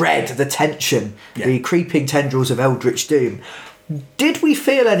 the dread, the tension, the creeping tendrils of Eldritch Doom. Did we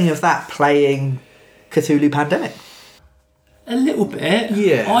feel any of that playing Cthulhu Pandemic? A little bit.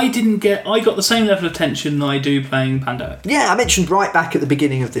 Yeah. I got the same level of tension that I do playing Pandemic. Yeah, I mentioned right back at the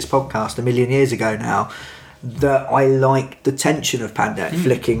beginning of this podcast, a million years ago now, that I liked the tension of Pandemic,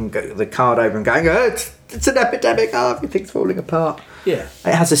 flicking the card over and going, oh, it's an epidemic, everything's falling apart. Yeah.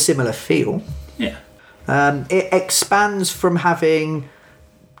 It has a similar feel. Yeah. It expands from having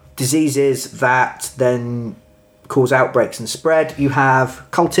diseases that then cause outbreaks and spread. You have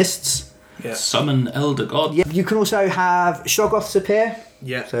cultists. Yeah. Summon elder god. Yeah. You can also have Shoggoths appear.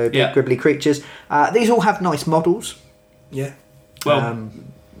 Yeah. So big gribbly creatures. These all have nice models. Yeah. Well,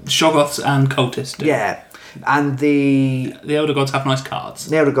 Shoggoths and cultists do. Yeah. And the elder gods have nice cards.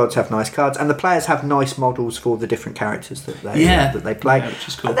 The elder gods have nice cards, and the players have nice models for the different characters that they play. Yeah, which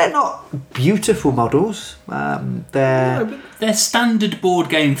is cool. They're not beautiful models. They're standard board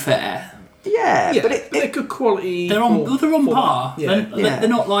game fare. Yeah, but they're good quality. They're on par. Yeah. They're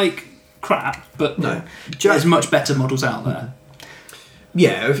not like crap, but no, there's much better models out there.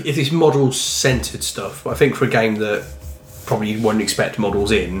 Yeah, if it's model centered stuff, I think for a game that probably you won't expect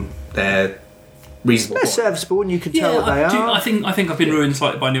models in, they're reasonable. They're serviceable, and you can tell what they are. I think I've been ruined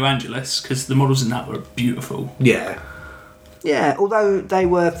slightly by New Angeles because the models in that were beautiful. Yeah. Yeah, although they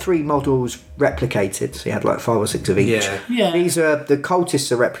were 3 models replicated, so you had like 5 or 6 of each. Yeah. These are the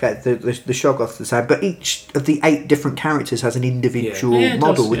cultists are replicated, the Shoggoths the same, but each of the 8 different characters has an individual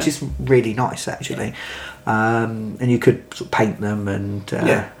model, which is really nice actually. And you could sort of paint them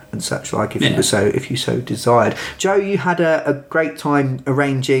and such like if you so desired. Joe, you had a great time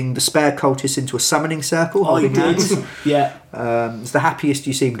arranging the spare cultists into a summoning circle. Holding hands. Yeah. It's the happiest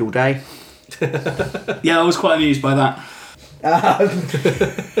you seemed all day. Yeah, I was quite amused by that.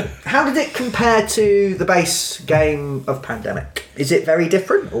 How did it compare to the base game of Pandemic? Is it very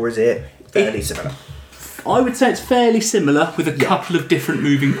different, or is it fairly similar? I would say it's fairly similar with a couple of different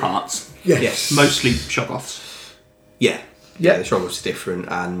moving parts. Yes. Mostly Shoggoths. Yeah. Yeah, the Shoggoths are different,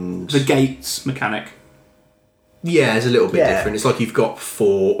 and the gates mechanic. Yeah, it's a little bit different. It's like you've got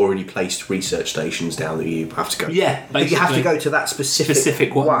 4 already placed research stations down that you have to go. Yeah, but you have to go to that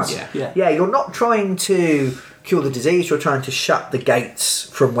specific one. Yeah, you're not trying to cure the disease, you're trying to shut the gates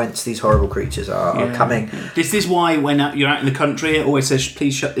from whence these horrible creatures are coming. This is why when you're out in the country it always says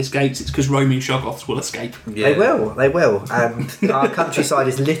please shut these gates. It's because roaming Shoggoths will escape. They will, and our countryside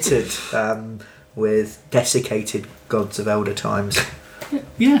is littered with desiccated gods of elder times.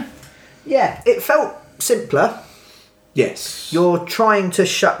 Yeah, it felt simpler. Yes, you're trying to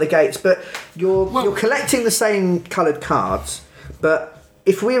shut the gates, but you're collecting the same coloured cards, but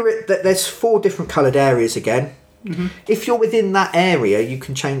if there's 4 different coloured areas again. Mm-hmm. If you're within that area, you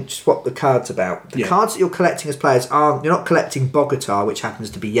can swap the cards about. The cards that you're collecting as players you're not collecting Bogota, which happens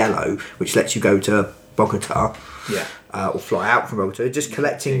to be yellow, which lets you go to Bogota, or fly out from Bogota. You're just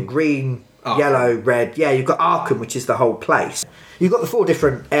collecting green, yellow, red. Yeah, you've got Arkham, which is the whole place. You've got the 4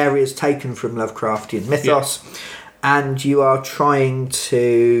 different areas taken from Lovecraftian mythos, and you are trying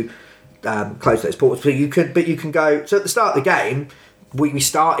to close those portals. But you can go. So at the start of the game, we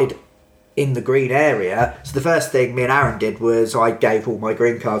started in the green area, so the first thing me and Aaron did was I gave all my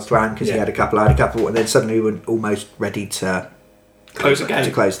green cards to Aaron because he had a couple, I had a couple, and then suddenly we were almost ready to close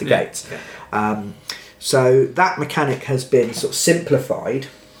the gates. So that mechanic has been sort of simplified.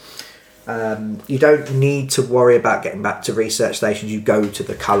 You don't need to worry about getting back to research stations. You go to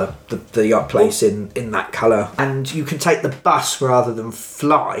the colour, the place in that colour, and you can take the bus rather than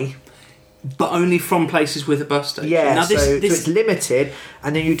fly. But only from places with a bus station. Yeah, now so it's limited,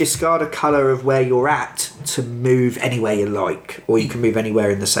 and then you discard a colour of where you're at to move anywhere you like, or you can move anywhere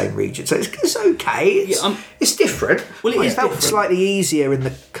in the same region. So it's okay. It's different. Well, it felt slightly easier in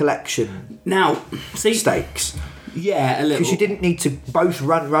the collection stakes. Yeah, a little. Because you didn't need to both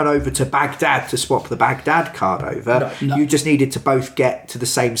run over to Baghdad to swap the Baghdad card over. No. You just needed to both get to the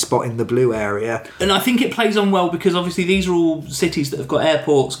same spot in the blue area. And I think it plays on well because obviously these are all cities that have got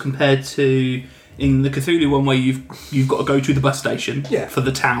airports compared to in the Cthulhu one where you've got to go to the bus station for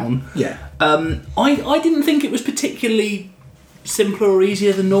the town. Yeah. I didn't think it was particularly simpler or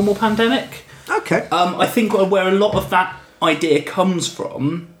easier than normal Pandemic. Okay. I think where a lot of that idea comes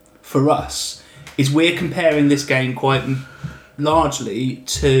from, for us, is we're comparing this game quite largely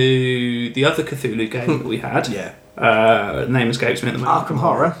to the other Cthulhu game that we had. Yeah. Name escapes me at the moment. Arkham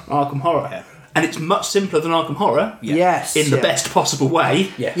Horror. Arkham Horror. Yeah. And it's much simpler than Arkham Horror. Yeah. Yes. In the best possible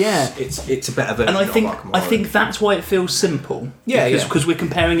way. Yes. Yeah. It's a better version and of Arkham Horror. I think that's why it feels simple. Yeah, Because we're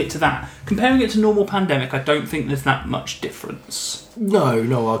comparing it to that. Comparing it to normal Pandemic, I don't think there's that much difference.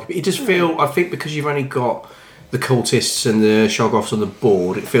 No. It just I think because you've only got the cultists and the Shoggoths on the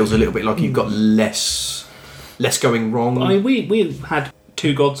board, it feels a little bit like you've got less going wrong. I mean, we had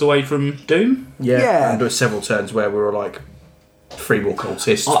 2 gods away from Doom. Yeah. And there were several turns where we were like 3 more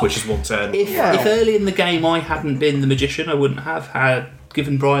cultists, which is 1 turn. If early in the game I hadn't been the magician, I wouldn't have had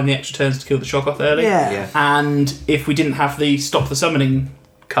given Brian the extra turns to kill the Shoggoth early. Yeah. And if we didn't have the stop the summoning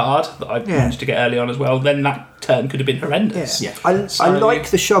card that I managed to get early on as well, then that turn could have been horrendous. Yeah. I like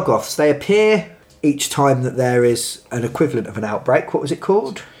the Shoggoths. They appear each time that there is an equivalent of an outbreak. What was it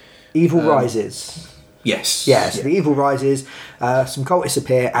called? Evil Rises. Yes. Yes, the Evil Rises, some cultists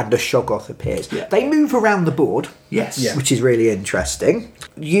appear and a Shoggoth appears. Yeah. They move around the board, which is really interesting.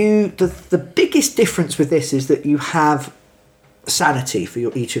 The biggest difference with this is that you have sanity for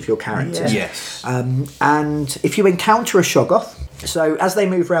each of your characters. Yes. And if you encounter a Shoggoth, so as they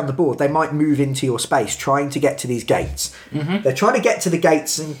move around the board, they might move into your space trying to get to these gates. Mm-hmm. They're trying to get to the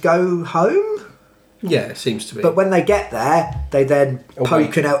gates and go home. Yeah, it seems to be. But when they get there, they then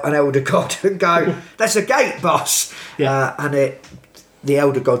poke an elder god and go, "There's a gate, boss!" Yeah. And the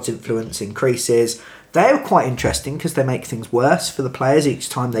elder god's influence increases. They're quite interesting because they make things worse for the players each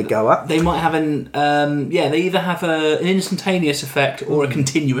time they go up. They might have they either have an instantaneous effect or a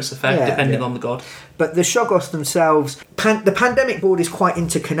continuous effect, depending on the god. But the Shoggoths themselves, the Pandemic board is quite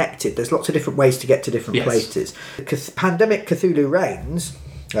interconnected. There's lots of different ways to get to different places. Pandemic Cthulhu Reigns,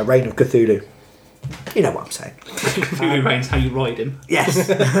 Reign of Cthulhu. You know what I'm saying. Cthulhu Reigns, how you ride him. Yes.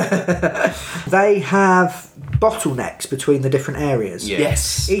 They have bottlenecks between the different areas.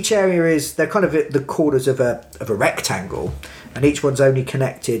 Yes. Each area they're kind of at the corners of a rectangle, and each one's only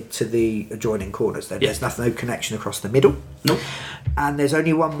connected to the adjoining corners. There's no connection across the middle. Nope. And there's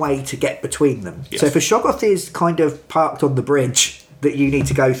only one way to get between them. Yes. So if a Shoggoth is kind of parked on the bridge that you need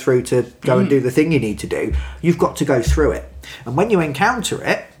to go through to go and do the thing you need to do, you've got to go through it. And when you encounter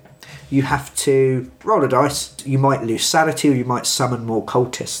it, you have to roll a dice. You might lose sanity, or you might summon more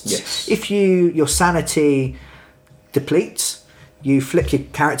cultists. Yes. If your sanity depletes, you flip your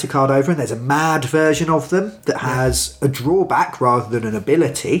character card over, and there's a mad version of them that has a drawback rather than an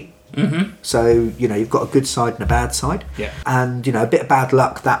ability. Mm-hmm. So you've got a good side and a bad side. Yeah. And a bit of bad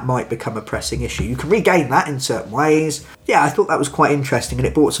luck, that might become a pressing issue. You can regain that in certain ways. Yeah, I thought that was quite interesting, and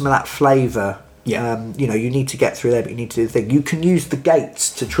it brought some of that flavour. Yeah. You need to get through there, but you need to do the thing. You can use the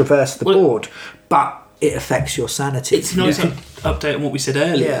gates to traverse the board, but it affects your sanity. It's a nice update on what we said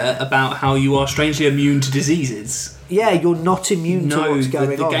earlier about how you are strangely immune to diseases. Yeah, you're not immune to what's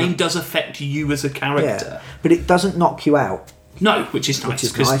going on. The game does affect you as a character. Yeah, but it doesn't knock you out. No, which is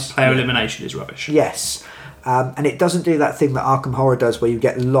nice, because player elimination is rubbish. Yes. And it doesn't do that thing that Arkham Horror does where you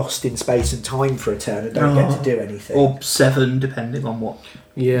get lost in space and time for a turn and don't get to do anything. Or 7, depending on what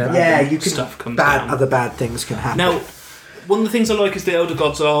you can, stuff comes down. Other bad things can happen. Now, one of the things I like is the Elder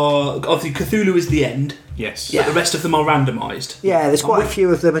Gods are... Obviously, Cthulhu is the end. Yes. But the rest of them are randomised. Yeah, there's quite a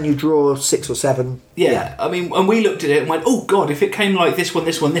few of them, and you draw 6 or 7. Yeah, I mean, and we looked at it and went, oh God, if it came like this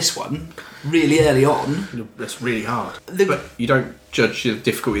one, really early on... That's really hard. But you don't judge the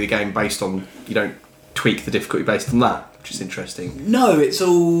difficulty of the game based on... You don't tweak the difficulty based on that, which is interesting. No, that's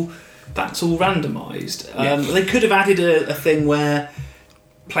all randomised. They could have added a thing where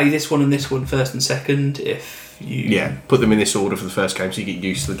play this one and this one first and second if you... Yeah, put them in this order for the first game so you get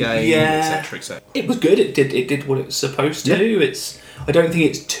used to the game, etc, etc. It was good, it did what it was supposed to. I don't think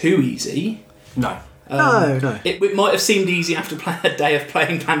it's too easy. No. No. It might have seemed easy after a day of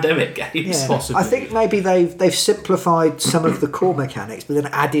playing Pandemic games. Yeah. Possibly. I think maybe they've simplified some of the core mechanics, but then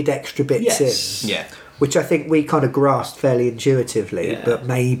added extra bits in. Yeah. Which I think we kind of grasped fairly intuitively. Yeah. But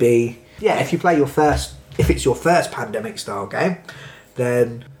maybe, if you play if it's your first Pandemic style game,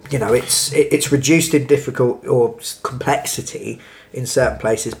 then it's reduced in difficult or complexity in certain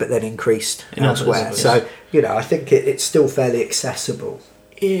places, but then increased elsewhere. Others, so I think it's still fairly accessible.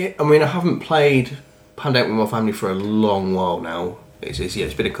 Yeah, I mean, I haven't played Pandemic with my family for a long while now. It's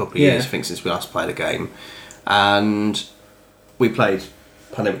been a couple of years, I think, since we last played a game. And we played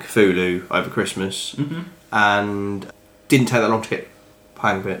Pandemic Cthulhu over Christmas, and didn't take that long to get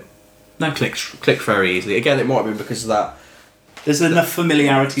playing of it. No, clicked very easily. Again, it might have been because of that. There's enough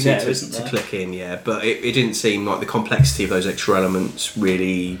familiarity there, isn't there? To click in, yeah. But it didn't seem like the complexity of those extra elements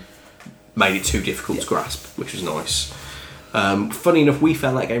really made it too difficult to grasp, which was nice. Funny enough, we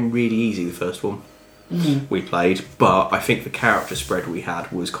found that game really easy, the first one we played, but I think the character spread we had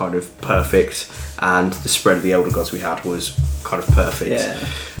was kind of perfect, and the spread of the Elder Gods we had was kind of perfect,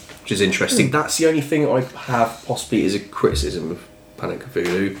 which is interesting. That's the only thing I have possibly as a criticism of Planet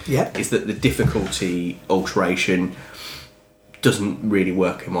Cthulhu, is that the difficulty alteration doesn't really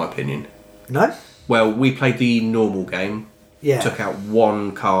work, in my opinion. No? Well, we played the normal game. Yeah. Took out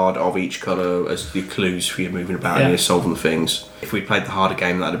one card of each colour as the clues for you moving about and you're solving things. If we played the harder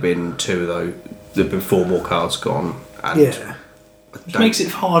game, that'd have been 2 though. There'd been 4 more cards gone. And which makes it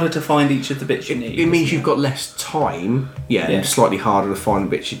harder to find each of the bits you need. It means you've got less time, and slightly harder to find the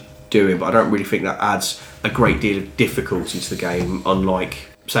bits you're doing, but I don't really think that adds a great deal of difficulty to the game,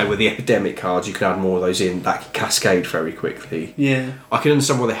 unlike, say, with the Epidemic cards, you can add more of those in, that can cascade very quickly. Yeah. I can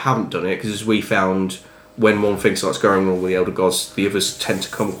understand why they haven't done it, because as we found, when one thing starts going wrong with the Elder Gods, the others tend to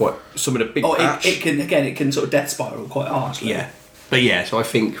come some in a big patch. It can sort of death spiral quite harshly. Yeah. But yeah, so I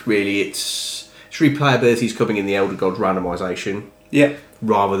think really it's replayability is coming in the Elder God randomisation. Yeah.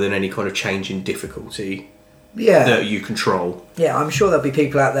 Rather than any kind of change in difficulty that you control. Yeah, I'm sure there'll be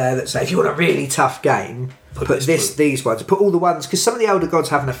people out there that say, if you want a really tough game, put these ones, put all the ones, because some of the Elder Gods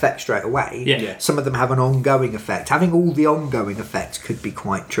have an effect straight away. Yeah. Some of them have an ongoing effect. Having all the ongoing effects could be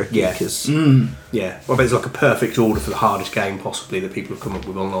quite tricky. Yeah. Because well, there's like a perfect order for the hardest game possibly that people have come up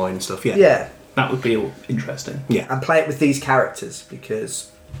with online and stuff. Yeah. That would be all interesting. Yeah. And play it with these characters,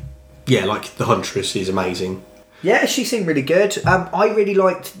 because... Yeah, like the Huntress is amazing. Yeah, she seemed really good. I really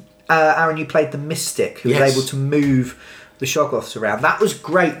liked, Aaron, you played the Mystic, who was able to move the Shoggoths around. That was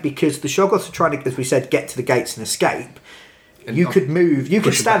great, because the Shoggoths are trying to, as we said, get to the gates and escape. And you could move, you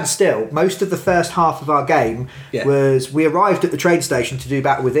could stand still. Most of the first half of our game was, we arrived at the train station to do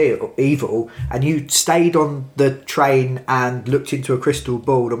battle with evil, and you stayed on the train and looked into a crystal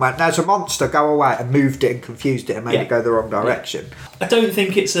ball and went, there's a monster, go away, and moved it and confused it and made it go the wrong direction. I don't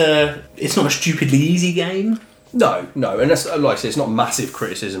think it's not a stupidly easy game. No, and that's, like I said, it's not massive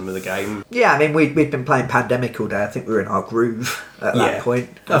criticism of the game. Yeah, I mean, we'd been playing Pandemic all day. I think we were in our groove at that point.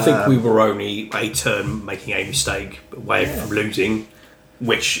 I think we were only a turn making a mistake away from losing,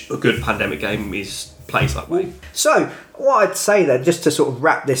 which a good Pandemic game plays that way. So, what I'd say then, just to sort of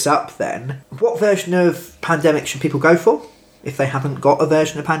wrap this up then, what version of Pandemic should people go for? If they haven't got a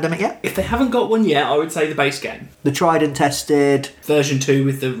version of Pandemic yet? If they haven't got one yet, I would say the base game. The tried and tested... Version 2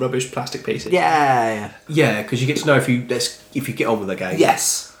 with the rubbish plastic pieces. Yeah. Yeah, because you get to know if you get on with the game.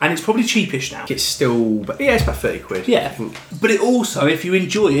 Yes. And it's probably cheapish now. It's still... it's about 30 quid. Yeah. But it also, if you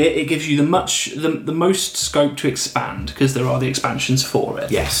enjoy it, it gives you the most scope to expand, because there are the expansions for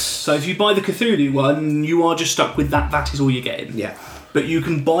it. Yes. So if you buy the Cthulhu one, you are just stuck with that. That is all you're getting. Yeah. But you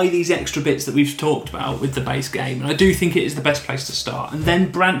can buy these extra bits that we've talked about with the base game, and I do think it is the best place to start. And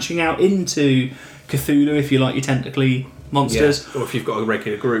then branching out into Cthulhu, if you like your tentacly monsters. Yeah. Or if you've got a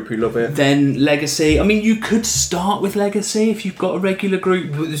regular group who love it. Then Legacy. I mean, you could start with Legacy if you've got a regular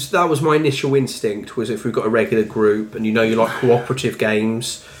group. That was my initial instinct, was if we've got a regular group and you like cooperative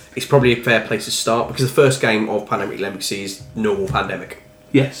games, it's probably a fair place to start, because the first game of Pandemic Legacy is normal Pandemic.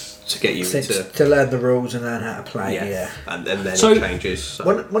 Yes. To get you to learn the rules and learn how to play, And then it changes. So.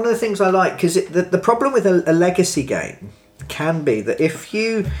 One of the things I like, because the problem with a legacy game can be that if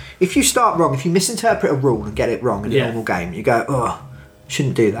you start wrong, if you misinterpret a rule and get it wrong in a normal game, you go, oh,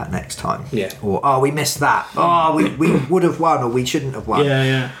 shouldn't do that next time. Yeah. Or, oh, we missed that. Oh, we would have won, or we shouldn't have won.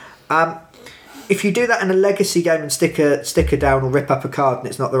 Yeah. If you do that in a legacy game and stick a down or rip up a card and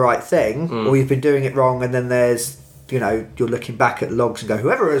it's not the right thing, or you've been doing it wrong, and then there's... you're looking back at logs and go,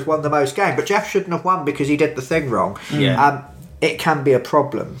 whoever has won the most game, but Jeff shouldn't have won because he did the thing wrong. Yeah. It can be a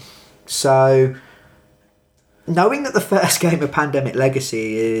problem. So, knowing that the first game of Pandemic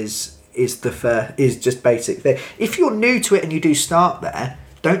Legacy is just basic thing. If you're new to it and you do start there,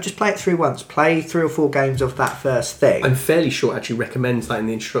 don't just play it through once. Play 3 or 4 games of that first thing. I'm fairly sure it actually recommends that in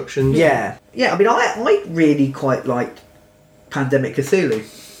the instructions. Yeah. I mean, I really quite liked Pandemic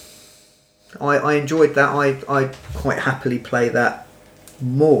Cthulhu. I enjoyed that. I quite happily play that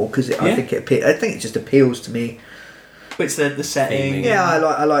more because I think it just appeals to me. It's the setting. Yeah,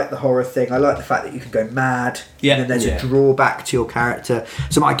 I like the horror thing. I like the fact that you can go mad. Yeah. And then there's a drawback to your character.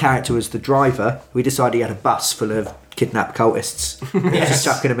 So my character was the driver. We decided he had a bus full of kidnapped cultists, just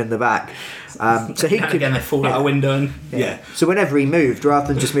chucking them in the back. So he could again they fall out a window. And, So whenever he moved, rather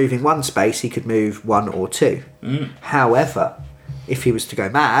than just moving one space, he could move 1 or 2. However, if he was to go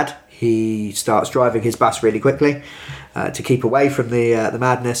mad, he starts driving his bus really quickly, to keep away from the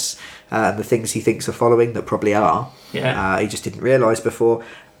madness and the things he thinks are following that probably are. Yeah. He just didn't realise before.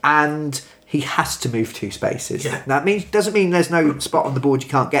 And he has to move 2 spaces. Yeah. That doesn't mean there's no spot on the board you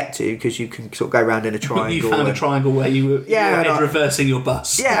can't get to, because you can sort of go around in a triangle. You found a triangle where you were reversing your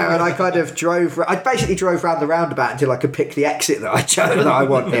bus. Yeah, and I kind of I basically drove around the roundabout until I could pick the exit that I chose that I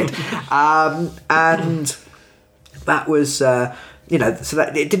wanted. And that was, so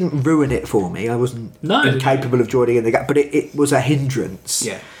that it didn't ruin it for me. I wasn't incapable of joining in the gap, but it was a hindrance.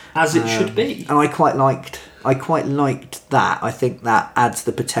 Yeah. As it should be. And I quite liked that. I think that adds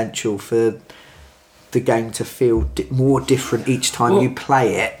the potential for the game to feel more different each time you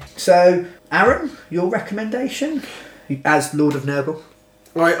play it. So, Aaron, your recommendation as Lord of Nurgle?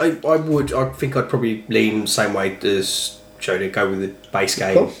 I think I'd probably lean the same way as Joe did, go with the base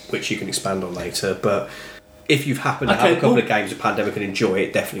game, which you can expand on later. But if you've happened to have a couple of games of Pandemic and enjoy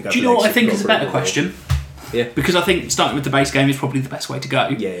it, definitely go. Do you know what I think is a better question? Yeah. Because I think starting with the base game is probably the best way to go.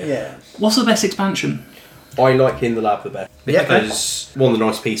 Yeah. What's the best expansion? I like In the Lab the best. Because one of the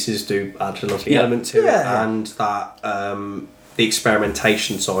nice pieces do add a lovely element to it, and that the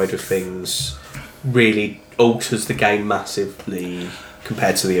experimentation side of things really alters the game massively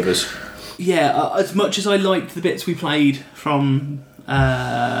compared to the others. Yeah, as much as I liked the bits we played from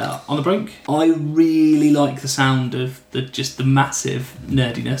On the Brink, I really like the sound of the massive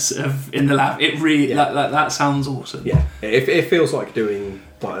nerdiness of In the Lab. It really that sounds awesome. Yeah, it feels like doing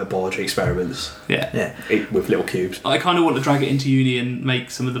like laboratory experiments. Yeah. With little cubes. I kind of want to drag it into uni and make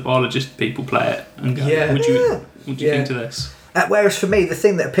some of the biologist people play it and go, what do you think to this? Whereas for me, the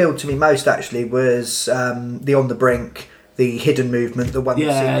thing that appealed to me most actually was the On the Brink, the hidden movement, the one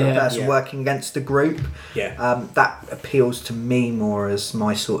single person working against the group. Yeah. That appeals to me more as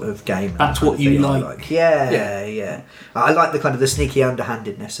my sort of game. That's what you like. Yeah. I like the kind of the sneaky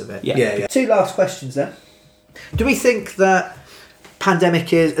underhandedness of it. Yeah. 2 last questions then. Do we think that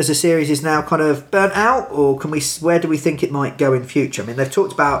Pandemic as a series is now kind of burnt out, or where do we think it might go in future? I mean, they've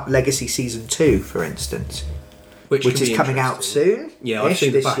talked about Legacy Season 2, for instance, which is coming out soon. Yeah, I've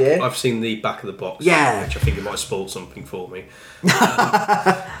seen the back of the box. Yeah, which I think it might have spoiled something for me.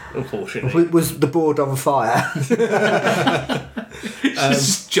 Unfortunately, was the board on fire?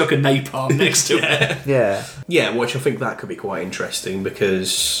 Just jug of napalm next to it. Yeah, which I think that could be quite interesting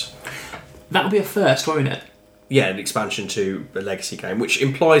because that'll be a first, won't it? Yeah, an expansion to a Legacy game, which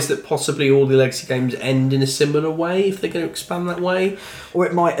implies that possibly all the Legacy games end in a similar way if they're going to expand that way. Or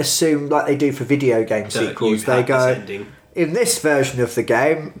it might assume, like they do for video game sequels, they go, in this version of the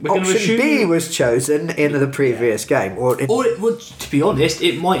game, option B was chosen in the previous game. Or to be honest,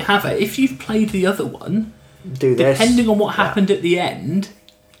 it might have it. If you've played the other one, this. Depending on what happened at the end,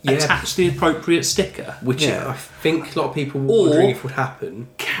 attach the appropriate sticker. Which I think a lot of people were wondering if would happen.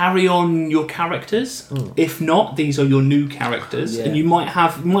 Carry on your characters. If not, these are your new characters, and you might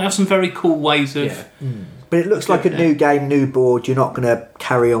have some very cool ways of. But it looks like a new game, new board. You're not going to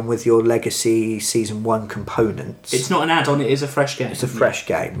carry on with your Legacy Season 1 components. It's not an add-on. It is a fresh game. It's a fresh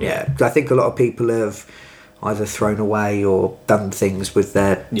game. Yeah. I think a lot of people have either thrown away or done things with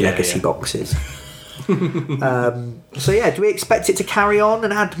their Legacy boxes. Do we expect it to carry on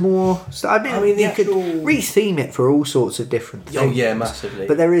and add more stuff? I mean you could re-theme it for all sorts of different things. Oh yeah, massively.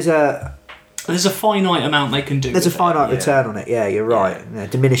 But there's a finite amount they can do. There's a finite return on it. Yeah, you're right. Yeah,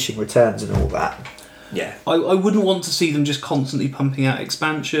 diminishing returns and all that. Yeah. I wouldn't want to see them just constantly pumping out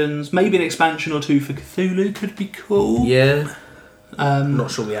expansions. Maybe an expansion or 2 for Cthulhu could be cool. Yeah. I'm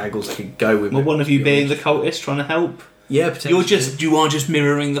not sure the angles they could go with. Well, one of you being the cultist trying to help. Yeah, potentially. You are just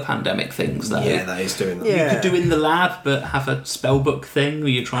mirroring the Pandemic things, though. Yeah, that is doing that. Yeah. You could do In the Lab, but have a spell book thing where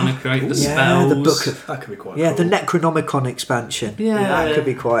you're trying to create the spells. The book of, that could be quite cool. cool. The Necronomicon expansion. Yeah, that could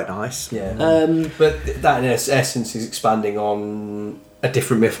be quite nice. Yeah. But that in essence is expanding on a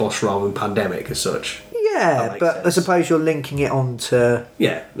different mythos rather than Pandemic as such. Yeah, but sense. I suppose you're linking it on to...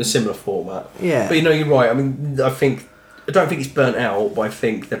 Yeah, a similar format. Yeah. But you're right. I mean, I don't think it's burnt out, but I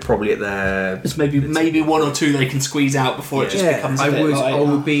think they're probably at their... There's maybe 1 or 2 they can squeeze out before it just becomes a bit like... I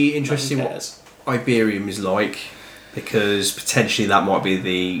would be interested in what Iberium is like, because potentially that might be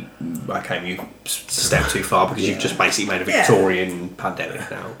the... Okay, you stepped too far because you've just basically made a Victorian Pandemic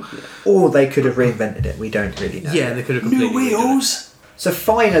now. Or they could have reinvented it. We don't really know. Yeah, they could have completely... New wheels! So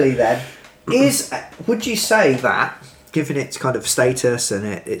finally then, would you say that, given its kind of status and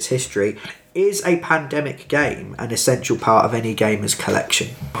its history... Is a Pandemic game an essential part of any gamer's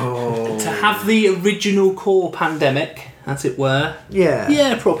collection? To have the original core Pandemic, as it were? Yeah.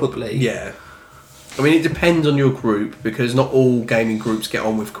 Yeah, probably. Yeah. I mean, it depends on your group, because not all gaming groups get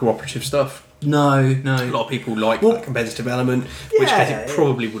on with cooperative stuff. No. A lot of people like that competitive element, which case it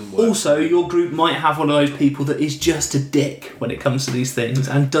probably wouldn't work. Also, your group might have one of those people that is just a dick when it comes to these things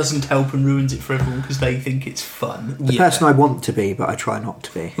and doesn't help and ruins it for everyone because they think it's fun. The person I want to be, but I try not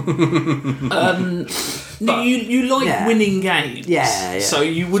to be. You like winning games. Yeah. So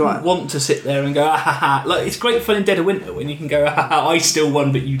you wouldn't want to sit there and go, ah, ha, ha. Like, it's great fun in Dead of Winter when you can go, ah, ha, ha, I still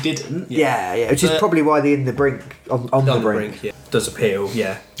won, but you didn't. Yeah. Which is probably why the In the Brink, on the brink. Does appeal,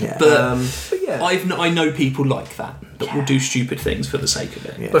 But I know people like that will do stupid things for the sake of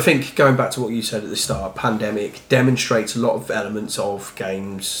it. Yeah. But I think, going back to what you said at the start, Pandemic demonstrates a lot of elements of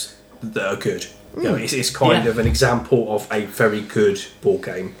games that are good. You know, it's kind of an example of a very good board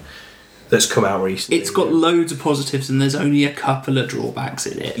game that's come out recently. It's got loads of positives and there's only a couple of drawbacks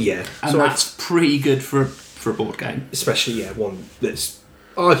in it. Yeah. And that's pretty good for a board game. Especially, one that's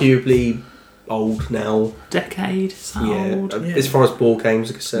arguably old now. Decade? Old? As far as board games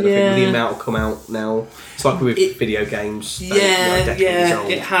are concerned, I think with the amount come out now, it's like with video games.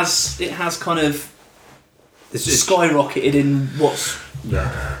 It has kind of skyrocketed in what's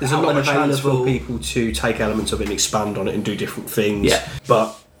there's a lot of chance for people to take elements of it and expand on it and do different things.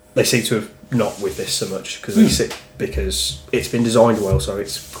 But they seem to have not with this so much because it's been designed well, so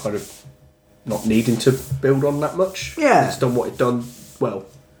it's kind of not needing to build on that much. It's done what it done well.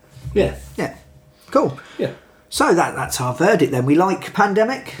 Cool. So that's our verdict then. We like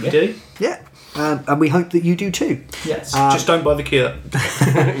Pandemic. We do. And we hope that you do too. Yes. Just don't buy The Cure.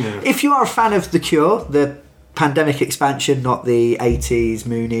 If you are a fan of The Cure, the Pandemic expansion, not the 80s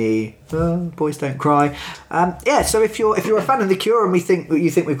Mooney Boys Don't Cry. So if you're a fan of The Cure and you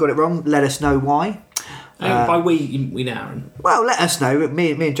think we've got it wrong, let us know why. By we, you mean Aaron. Well, let us know.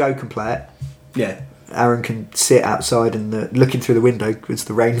 Me and Joe can play it. Yeah. Aaron can sit outside and looking through the window as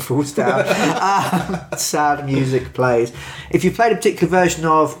the rain falls down. Sad music plays. If you played a particular version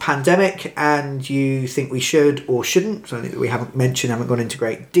of Pandemic and you think we should or shouldn't, something that we haven't gone into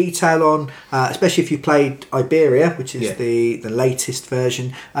great detail on, especially if you played Iberia, which is the latest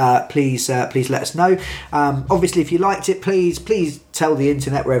version, please let us know. Obviously, if you liked it, please tell the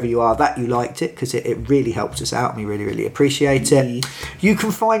internet wherever you are that you liked it, because it really helps us out and we really, really appreciate it. You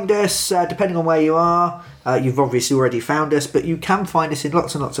can find us, depending on where you are. You've obviously already found us, but you can find us in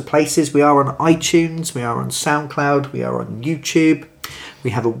lots and lots of places. We are on iTunes, we are on SoundCloud, we are on YouTube. We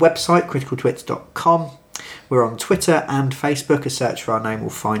have a website, criticaltwits.com. We're on Twitter and Facebook. A search for our name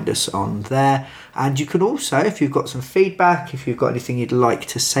will find us on there. And you can also, if you've got some feedback, if you've got anything you'd like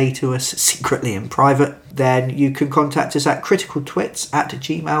to say to us secretly in private, then you can contact us at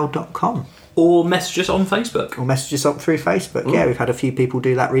criticaltwits@gmail.com. Or message us on Facebook. Or message us up through Facebook. Yeah, we've had a few people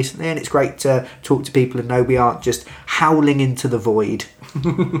do that recently, and it's great to talk to people and know we aren't just howling into the void.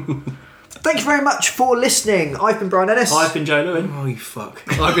 Thank you very much for listening. I've been Brian Ennis. I've been Joe Lewin. Oh, you fuck.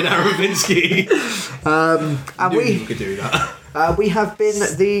 I've been Aaron Vinsky. And we could do that. We have been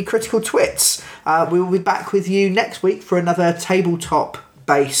the Critical Twits. We will be back with you next week for another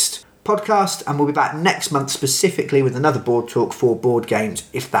tabletop-based podcast, and we'll be back next month specifically with another board talk for board games,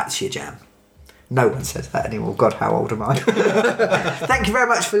 if that's your jam. No one says that anymore. God, how old am I? Thank you very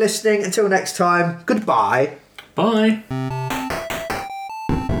much for listening. Until next time, goodbye. Bye.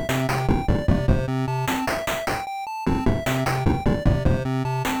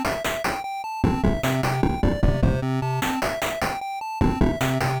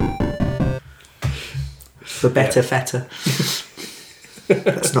 For better, feta.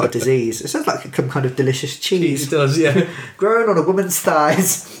 That's not a disease. It sounds like some kind of delicious cheese. It does, yeah. Growing on a woman's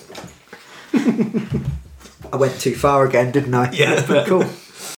thighs. I went too far again, didn't I? Yeah. Cool.